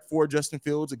deep threat for Justin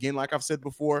Fields. Again, like I've said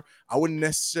before, I wouldn't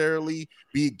necessarily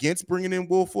be against bringing in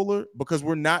Will Fuller because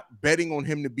we're not betting on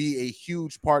him to be a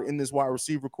huge part in this wide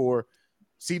receiver core.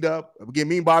 C-Dub, again,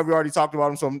 me and Bobby already talked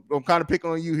about him, so I'm kind of picking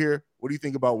on you here. What do you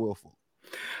think about Will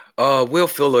Fuller? Will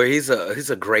Fuller, he's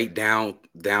a great down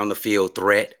the field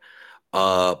threat.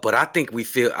 But I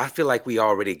feel like we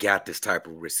already got this type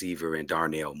of receiver in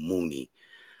Darnell Mooney.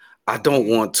 I don't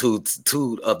want two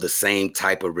of the same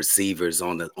type of receivers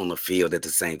on the field at the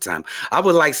same time. I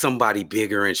would like somebody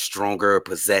bigger and stronger,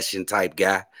 possession type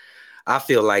guy. I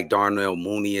feel like Darnell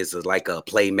Mooney is like a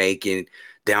playmaking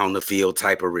down the field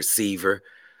type of receiver.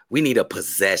 We need a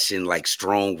possession, like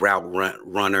strong route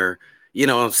runner. You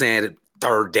know what I'm saying?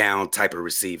 Third down type of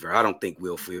receiver. I don't think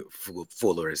Will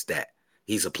Fuller is that.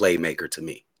 He's a playmaker to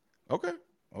me. Okay.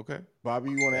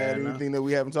 Bobby, you want to add anything that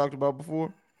we haven't talked about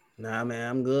before? Nah, man,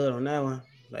 I'm good on that one.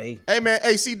 Hey man,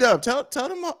 C-Dub, tell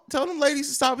them ladies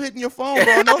to stop hitting your phone,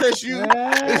 bro. I know that's you.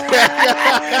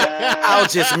 I'll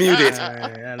just mute it.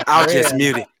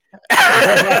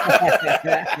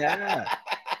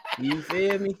 You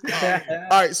feel me? All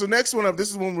right, so next one up, this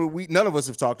is one we none of us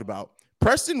have talked about.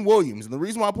 Preston Williams, and the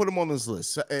reason why I put him on this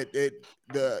list,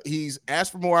 he's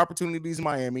asked for more opportunities in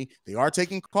Miami. They are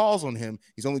taking calls on him.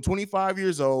 He's only 25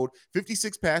 years old,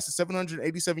 56 passes,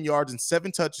 787 yards, and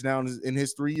 7 touchdowns in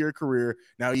his 3-year career.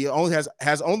 Now he only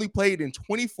has only played in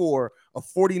 24 of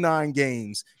 49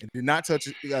 games and did not catch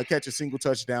a single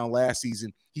touchdown last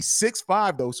season. He's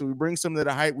 6'5", though, so he brings some of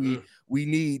the height we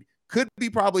need. Could be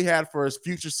probably had for his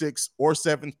future 6th or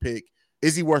 7th pick.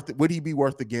 Is he worth it? Would he be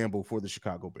worth the gamble for the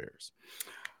Chicago Bears?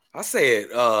 I said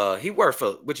he worth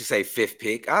what you say 5th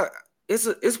pick.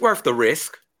 It's worth the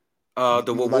risk. The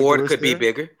reward could be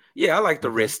bigger. Yeah, I like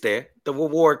the risk there. The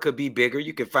reward could be bigger.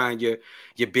 You can find your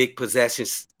big possession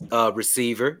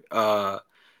receiver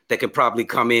that can probably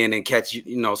come in and catch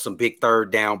some big third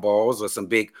down balls or some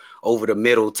big over the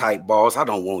middle type balls. I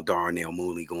don't want Darnell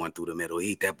Mooney going through the middle.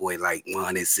 He that boy like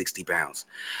 160 pounds.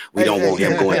 We don't want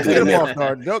him going through the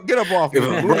middle. Get up off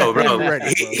him, bro.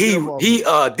 He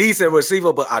decent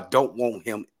receiver, but I don't want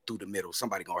him through the middle.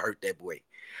 Somebody gonna hurt that boy.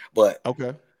 But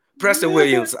okay, Preston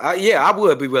Williams. I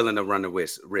would be willing to run the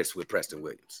risk with Preston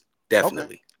Williams.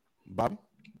 Definitely. Okay. Bobby.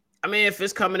 I mean, if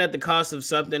it's coming at the cost of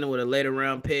something with a later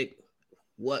round pick,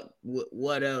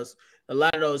 what else? A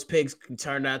lot of those picks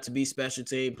turned out to be special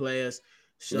team players.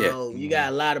 So you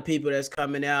got a lot of people that's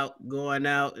coming out, going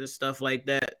out, and stuff like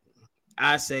that.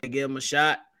 I say give him a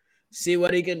shot. See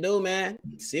what he can do, man.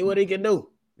 See what he can do.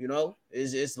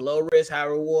 It's low risk, high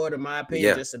reward, in my opinion.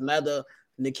 Yeah. Just another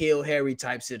N'Keal Harry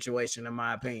type situation, in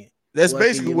my opinion. That's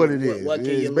basically what it is.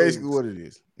 It's basically what it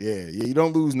is. Yeah. You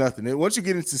don't lose nothing. And once you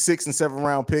get into 6th and 7th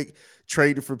round pick,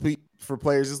 traded for for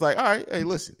players. It's like, all right, hey,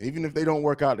 listen, even if they don't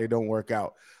work out, they don't work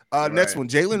out. Right. Next one,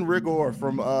 Jalen Rigor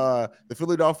from the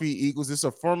Philadelphia Eagles. This is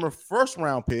a former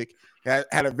first-round pick.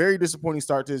 Had a very disappointing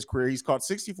start to his career. He's caught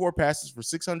 64 passes for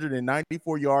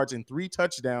 694 yards and 3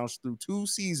 touchdowns through 2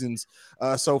 seasons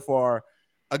so far.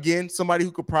 Again, somebody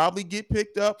who could probably get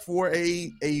picked up for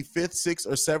a 5th, 6th,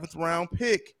 or 7th round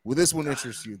pick. Will this one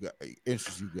interest you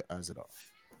guys at all?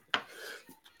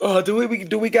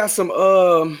 Do we got some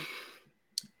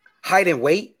height and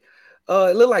weight?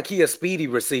 It looked like he a speedy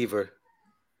receiver.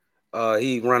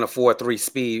 He run a 4.3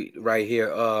 speed right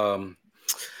here. I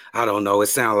don't know. It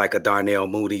sounds like a Darnell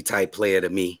Mooney type player to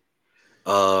me.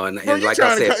 And like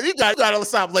I said, you gotta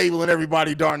stop labeling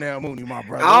everybody Darnell Mooney, my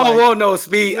brother. I don't want no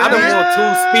speed. I don't want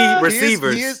 2 speed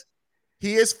receivers.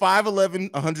 He is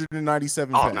 5'11",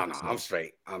 197 pounds. No. I'm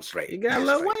straight. You got a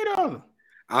little weight on him.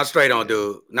 I'm straight on,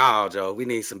 dude. No, Joe. We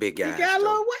need some big guys. You got a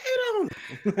little weight on him.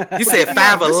 You said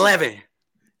 5'11".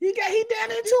 He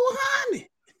down at 200.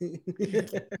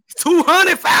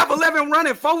 200, 5'11",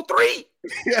 running 4.3.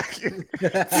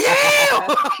 Damn.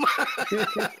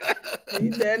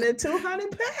 He's down at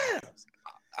 200 pounds.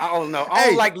 I don't know. I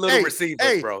don't like little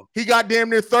receivers, bro. He got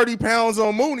damn near 30 pounds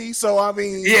on Mooney, so I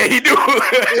mean, yeah, he do.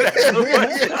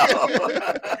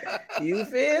 You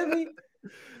feel me?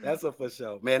 That's a for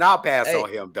sure, man. I'll pass on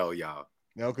him though, y'all.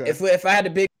 Okay. If I had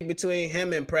to pick between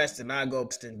him and Preston, I'd go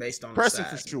Preston based on Preston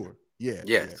the size. for sure. Yeah.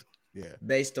 Yes. Yeah.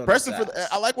 Based on Preston, the size.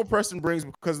 I like what Preston brings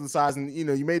because of the size, and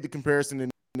you made the comparison.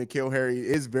 And N'Keal Harry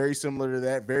is very similar to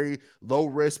that. Very low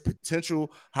risk,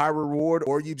 potential high reward,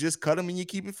 or you just cut him and you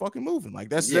keep it fucking moving. Like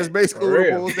that's basically what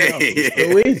it boils down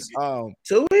to.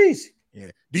 Too easy. Yeah.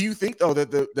 Do you think though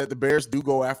that the Bears do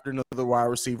go after another wide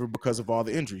receiver because of all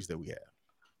the injuries that we have?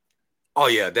 Oh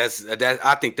yeah,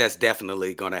 I think that's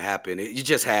definitely going to happen. You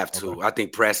just have to. Okay. I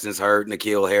think Preston's hurt,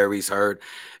 N'Keal Harry's hurt.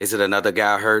 Is it another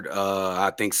guy hurt? I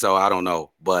think so. I don't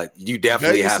know, but you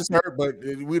definitely have to. Hurt, but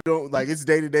we don't like it's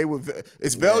day to day with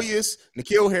it's Velius,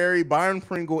 N'Keal Harry, Byron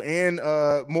Pringle, and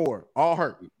Moore all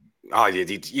hurt. Oh yeah,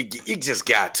 you just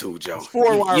got to, Joe. It's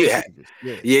 4 wide receivers.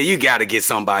 Yeah, you got to get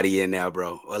somebody in there,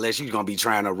 bro. Unless you're gonna be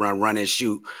trying to run and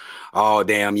shoot all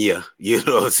damn year. You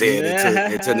know what I'm saying?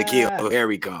 Until N'Keal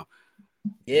Harry come.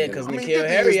 Yeah, because N'Keal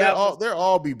Harry they'll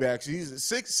all be back. So he's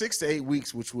 6 to 8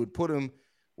 weeks, which would put him.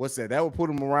 What's that? That would put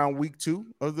him around week 2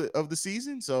 of the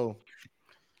season. So,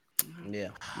 yeah.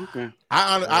 Okay.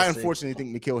 I unfortunately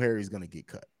think N'Keal Harry is going to get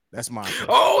cut. That's my opinion.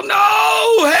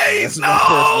 Oh no, Hayes,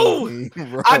 no!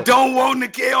 I don't want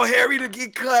N'Keal Harry to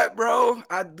get cut, bro.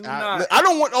 I do not. I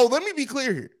don't want. Oh, let me be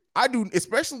clear here. I do,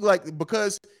 especially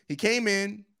because he came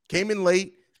in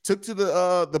late. Took to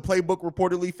the playbook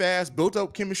reportedly fast, built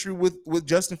up chemistry with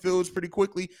Justin Fields pretty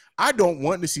quickly. I don't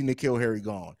want to see N'Keal Harry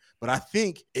gone, but I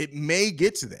think it may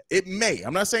get to that. It may.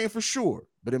 I'm not saying for sure,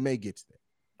 but it may get to that.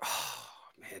 Oh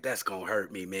man, that's gonna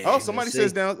hurt me, man. Oh, somebody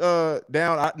says down. I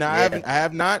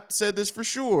have not said this for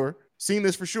sure, seen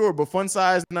this for sure, but Fun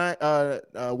Size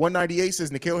 198 says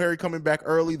N'Keal Harry coming back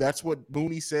early. That's what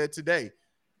Mooney said today.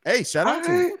 Hey, shout out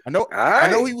to him. I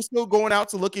know he was still going out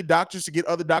to look at doctors to get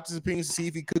other doctors' opinions to see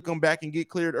if he could come back and get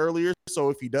cleared earlier.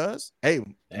 So if he does,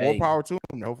 more power to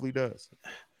him. Hopefully he does.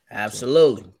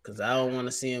 Absolutely, because I don't want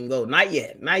to see him go. Not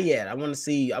yet. I want to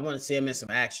see him in some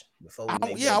action before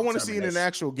we I want to see him in an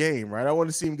actual game, right? I want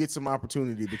to see him get some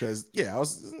opportunity because I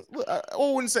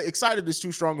wouldn't say excited is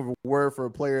too strong of a word for a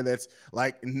player that's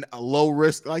like a low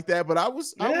risk like that, but I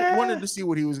wanted to see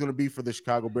what he was going to be for the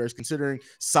Chicago Bears, considering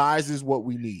size is what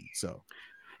we need. So,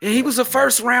 and he was a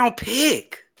first round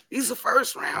pick. He's a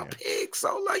first round pick,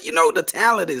 so the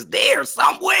talent is there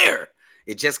somewhere.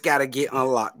 It just got to get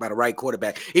unlocked by the right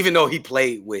quarterback. Even though he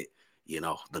played with,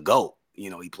 the GOAT.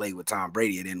 He played with Tom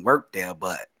Brady. It didn't work there,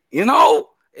 but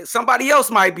somebody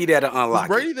else might be there to unlock.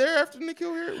 Was Brady there after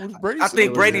N'Keal Harry? Was Brady? I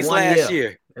think Brady's last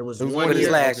year. It was his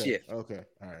last year. Okay,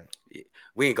 all right. Yeah.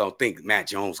 We ain't gonna think Matt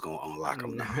Jones gonna unlock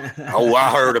him now.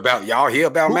 I heard about y'all hear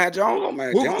about Matt Jones. Oh,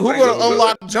 Matt Jones. Who gonna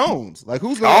unlock Jones? Like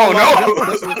who's gonna? Unlock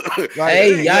Jones?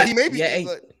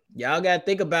 Y'all gotta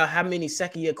think about how many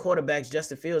second-year quarterbacks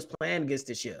Justin Fields playing against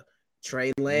this year.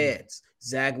 Trey Lance,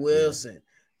 Zach Wilson,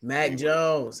 Mac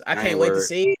Jones. I can't wait to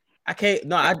see it. I can't.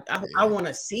 No, I want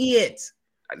to see it.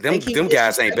 Them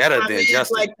guys ain't better than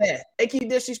Justin. Like that. They keep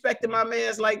disrespecting my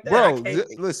man's like that. Bro,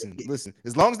 listen.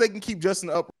 As long as they can keep Justin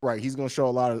upright, he's gonna show a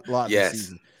lot this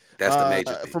season. That's the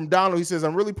major thing. From Donald, he says,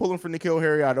 I'm really pulling for N'Keal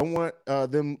Harry. I don't want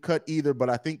them cut either, but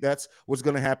I think that's what's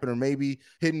gonna happen, or maybe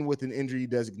hidden with an injury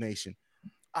designation.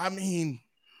 I mean,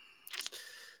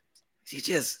 you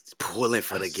just pulling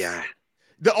for the guy.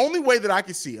 The only way that I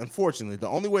can see, unfortunately,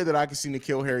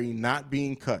 N'Keal Harry not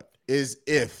being cut is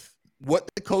if what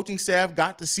the coaching staff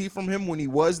got to see from him when he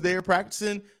was there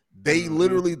practicing, they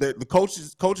literally the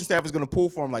coaching staff is going to pull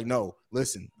for him. Like, no,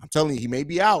 listen, I'm telling you, he may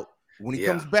be out. When he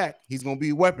comes back, he's going to be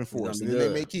a weapon for us, and then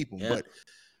they may keep him. But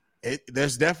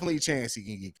there's definitely a chance he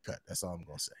can get cut. That's all I'm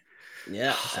going to say.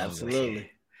 Yeah, absolutely.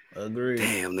 Agreed.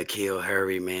 Damn, N'Keal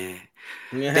Harry, man.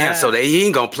 Damn, so he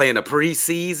ain't gonna play in the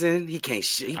preseason. He can't.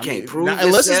 He can't prove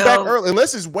unless himself. it's back early.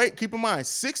 Unless it's wait. Keep in mind,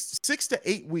 6 to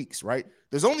 8 weeks. Right.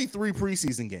 There's only 3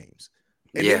 preseason games,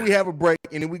 and then we have a break,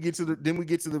 and then we get to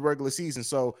the regular season.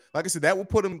 So, like I said, that will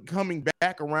put him coming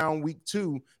back around week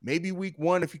 2, maybe week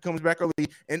 1 if he comes back early.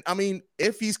 And I mean,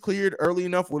 if he's cleared early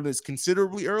enough, when it's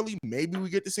considerably early, maybe we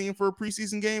get to see him for a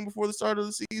preseason game before the start of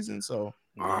the season. So.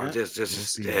 And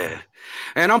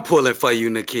I'm pulling for you,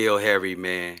 N'Keal Harry,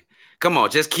 man. Come on,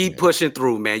 just keep pushing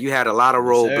through, man. You had a lot of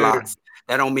roadblocks.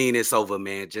 That don't mean it's over,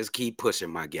 man. Just keep pushing,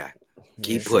 my guy.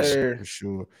 Keep pushing. For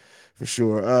sure.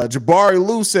 Jabari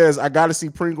Lou says, I got to see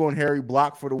Pringle and Harry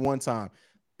block for the one time.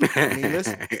 I mean,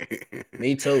 listen.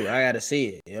 Me too. I got to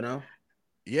see it,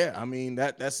 Yeah, I mean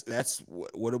that's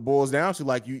what it boils down to.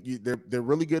 Like they're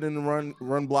really good in the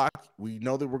run block. We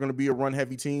know that we're going to be a run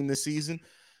heavy team this season.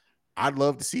 I'd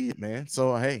love to see it, man.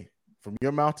 So, hey, from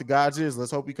your mouth to God's ears, let's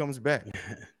hope he comes back.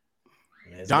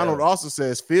 Donald also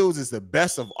says Fields is the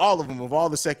best of all of them, of all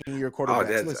the second-year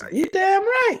quarterbacks. You damn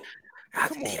right.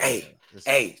 Come on,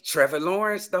 hey, Trevor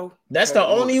Lawrence, though. That's the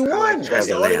only one. That's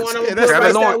the only one.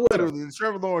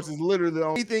 Trevor Lawrence is literally the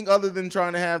only thing other than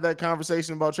trying to have that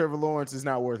conversation about Trevor Lawrence is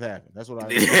not worth having. That's what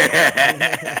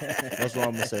that's what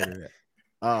I'm going to say to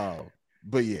that.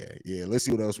 But yeah, let's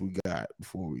see what else we got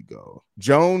before we go.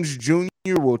 Jones Jr.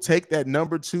 will take that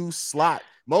number 2 slot.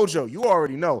 Mojo, you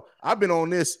already know. I've been on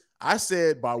this. I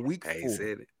said by week 4,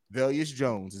 Velus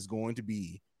Jones is going to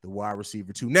be the wide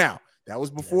receiver 2. Now, that was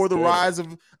before the rise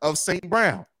of St.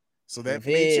 Brown. So that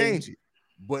may change it.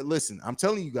 But listen, I'm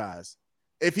telling you guys,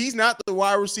 if he's not the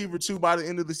wide receiver 2 by the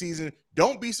end of the season,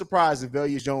 don't be surprised if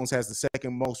Velus Jones has the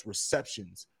second most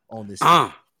receptions on this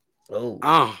team.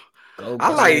 I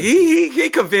like he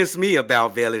convinced me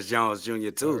about Velus Jones Jr.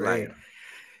 too. Like,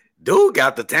 dude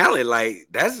got the talent. Like,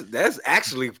 that's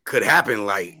actually could happen.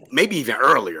 Like, maybe even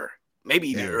earlier.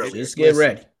 Just get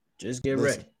ready.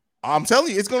 Ready. I'm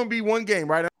telling you, it's going to be one game,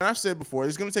 right? And I've said before,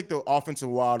 it's going to take the offense a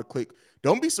while to click.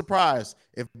 Don't be surprised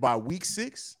if by week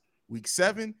 6, week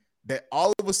 7, that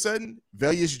all of a sudden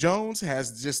Velus Jones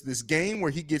has just this game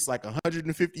where he gets like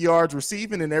 150 yards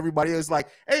receiving, and everybody is like,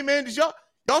 "Hey, man, did y'all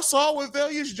saw what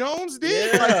Velus Jones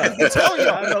did?" Yeah. Like, I've been telling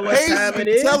y'all. I know what time it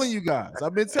is. I've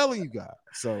been telling you guys.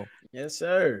 So yes,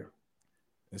 sir.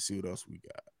 Let's see what else we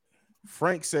got.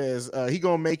 Frank says he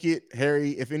gonna make it.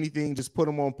 Harry, if anything, just put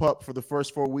him on PUP for the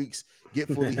first 4 weeks. Get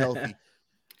fully healthy.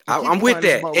 I'm with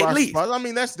that. At least. I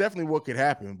mean, that's definitely what could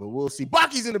happen, but we'll see.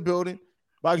 Baki's in the building.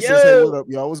 Baki says, "Hey, what up,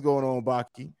 y'all? What's going on,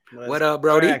 Baki?" What up,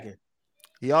 Brody?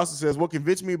 He also says, what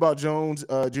convinced me about Jones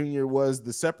Jr. was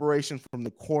the separation from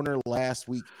the corner last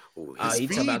week. He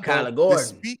talking about Kyler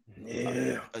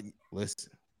Gordon.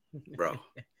 Listen, bro,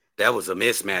 that was a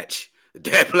mismatch.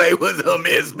 That play was a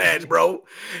mismatch, bro.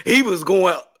 He was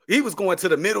going to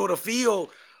the middle of the field.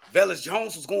 Velus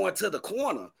Jones was going to the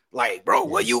corner. Like, bro,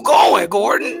 where you going,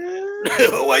 Gordon?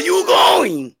 Where you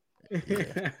going?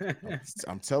 Yeah.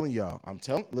 I'm telling y'all. I'm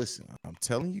telling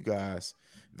you guys.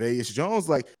 Velus Jones,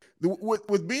 like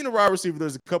with being a wide receiver,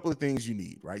 there's a couple of things you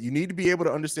need, right? You need to be able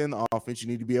to understand the offense. You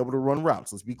need to be able to run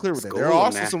routes. Let's be clear with that. There are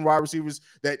also some wide receivers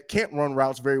that can't run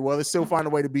routes very well. They still find a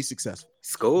way to be successful.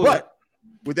 But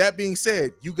with that being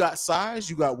said, you got size,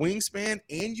 you got wingspan,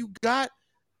 and you got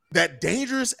that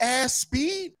dangerous ass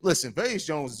speed. Listen, Velus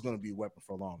Jones is going to be a weapon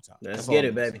for a long time. Let's get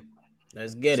it, baby.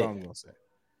 Let's get it. I'm gonna say.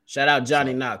 Shout out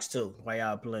Johnny Knox too. While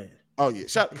y'all playing. Oh yeah,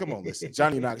 come on, listen,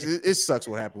 Johnny Knox. It sucks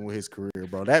what happened with his career,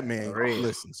 bro. That man,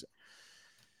 listen.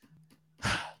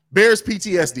 Bears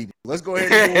PTSD. Let's go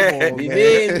ahead and move on.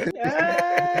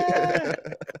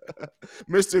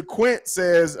 Mr. Quint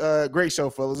says, "Great show,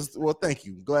 fellas." Well, thank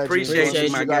you. Glad appreciate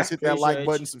you, my guys. Hit that like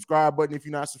button, subscribe button if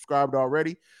you're not subscribed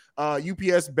already.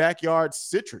 UPS Backyard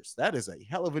Citrus. That is a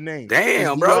hell of a name.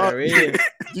 Damn, bro.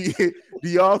 Do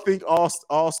y'all think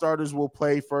all starters will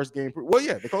play first game? Well,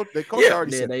 yeah, the coach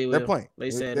already said they're playing.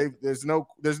 There's no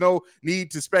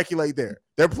need to speculate there.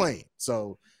 They're playing.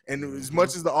 So, and as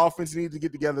much as the offense needs to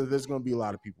get together, there's going to be a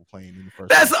lot of people playing in the first.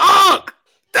 That's Unk.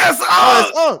 That's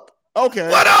Unk. Okay.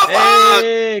 What up,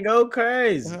 hey, Unk? Go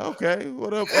crazy. Okay.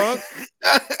 What up, Unk?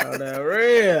 Oh, that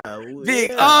real.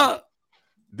 Big Unk.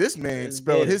 This man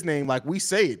spelled his name like we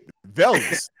say it.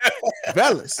 Velus.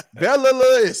 Velus.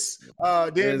 Velus.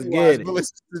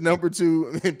 Velus is number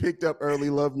 2 and picked up early.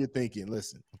 Love your thinking.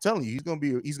 Listen, I'm telling you, he's gonna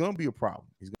be a problem.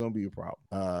 He's gonna be a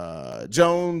problem.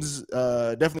 Jones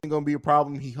definitely gonna be a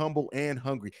problem. He humble and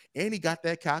hungry, and he got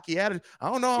that cocky attitude. I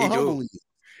don't know how humble he is.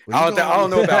 I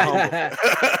don't know about humble.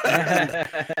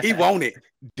 He want it.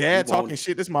 Dad talking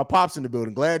shit. This is my pops in the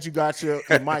building. Glad you got your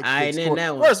mic. I ain't in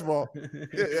that one. First of all,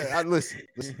 listen.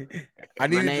 I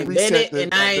needed to reset the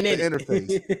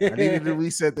interface. I needed to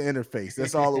reset the interface.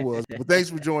 That's all it was. But thanks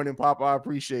for joining, Pop. I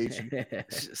appreciate you.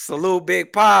 Salute,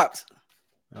 Big Pops.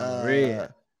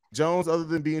 Jones, other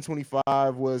than being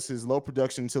 25, was his low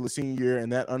production until his senior year,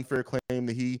 and that unfair claim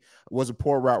that he was a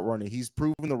poor route runner. He's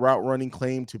proven the route running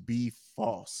claim to be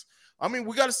false. I mean,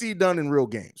 we got to see it done in real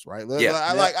games, right?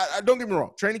 I don't get me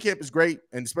wrong. Training camp is great,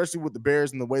 and especially with the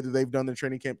Bears and the way that they've done their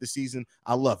training camp this season,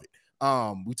 I love it.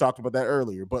 We talked about that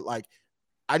earlier, but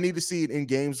I need to see it in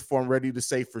games before I'm ready to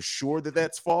say for sure that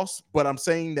that's false. But I'm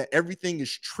saying that everything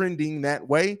is trending that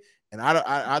way, and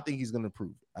I think he's going to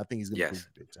prove it. I think he's going to prove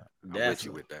it big time. I'm with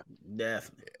you with that.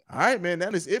 Definitely. All right, man.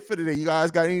 That is it for today. You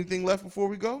guys got anything left before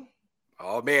we go?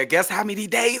 Oh, man. Guess how many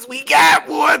days we got,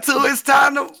 boy, till it's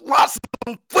time to watch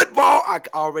some football. I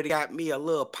already got me a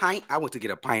little pint. I went to get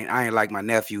a pint. I ain't like my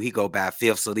nephew. He go by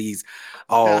fifths of these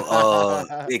all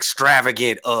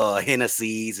extravagant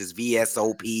Hennessy's, his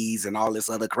VSOPs, and all this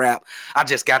other crap. I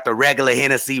just got the regular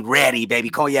Hennessy ready, baby.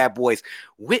 Cognac boys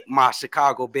with my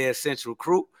Chicago Bears Central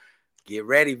crew. Get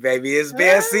ready, baby. It's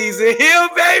Bear season here,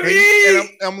 baby. And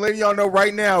I'm letting y'all know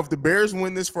right now, if the Bears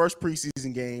win this first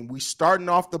preseason game, we starting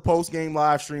off the post-game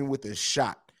live stream with a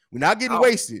shot. We're not getting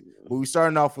wasted, but we're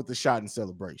starting off with a shot in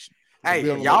celebration. So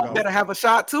hey, y'all better have a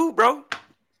shot too, bro.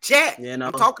 Chat.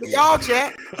 I'm talking to y'all,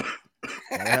 chat.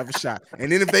 Gotta have a shot.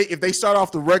 And then if they start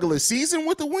off the regular season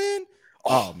with a win,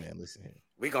 oh man, listen here.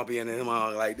 We gonna be in them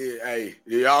like this. Hey,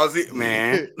 y'all see,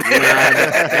 man.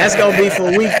 That's gonna be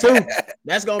for week 2.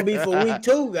 That's gonna be for week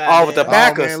 2, guys. Oh, with the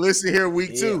Packers. Man, listen here,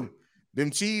 week 2.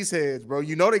 Them cheeseheads, bro.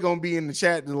 You know they're gonna be in the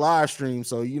chat, the live stream.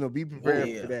 So be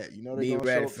prepared for that. You know they're gonna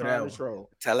ready show for that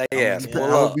control. Tell their ass, pull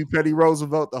I'll up. be Petty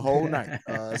Roosevelt the whole night.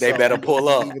 They better pull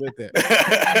up. Leave it at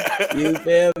that. You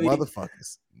feel me?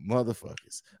 Motherfuckers.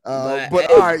 But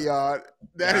all right, y'all.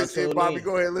 That is it, Bobby.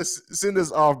 Go ahead. Let's send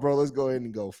us off, bro. Let's go ahead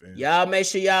and go, fam. Y'all make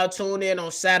sure y'all tune in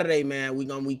on Saturday, man. We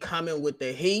gonna be coming with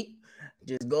the heat.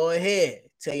 Just go ahead.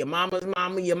 Tell your mama's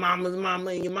mama, your mama's mama,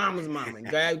 and your mama's mama. And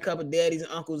grab a couple daddies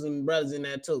and uncles and brothers in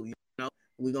there too. You know,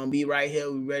 we're gonna be right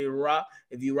here. We ready to rock.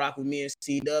 If you rock with me and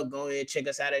C-Dub, go ahead and check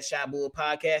us out at Shot Bull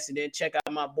Podcast, and then check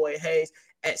out my boy Hayes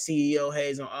at CEO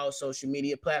Hayes on all social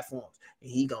media platforms. And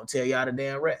he gonna tell y'all the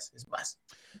damn rest. It's busted.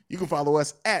 You can follow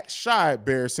us at Shy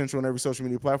Bear Central on every social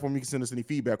media platform. You can send us any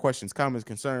feedback, questions, comments,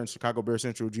 concerns,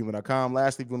 ChicagoBearCentral@gmail.com.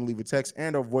 Lastly, if you want to leave a text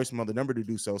and or voicemail, the number to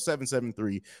do so,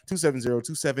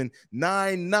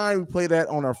 773-270-2799. We play that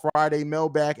on our Friday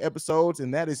mailbag episodes,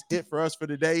 and that is it for us for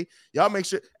today. Y'all make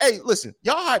sure, hey, listen,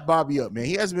 y'all hype Bobby up, man.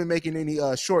 He hasn't been making any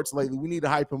shorts lately. We need to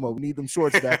hype him up. We need them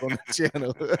shorts back on the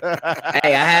channel.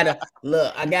 Hey,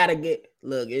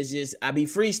 it's just I be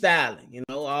freestyling,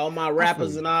 all my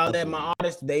rappers and all that, my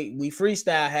artists, we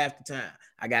freestyle half the time.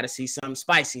 I gotta see something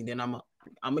spicy, then I'm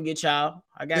gonna get y'all.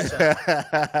 I got y'all.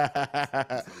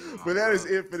 But that is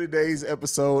it for today's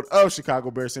episode of Chicago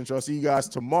Bear Central. I'll see you guys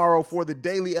tomorrow for the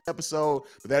daily episode.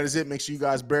 But that is it. Make sure you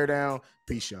guys bear down.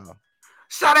 Peace, y'all.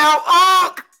 Shout out,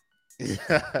 Unc!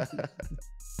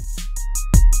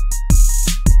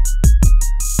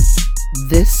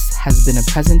 This has been a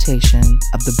presentation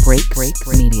of the Break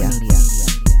Media.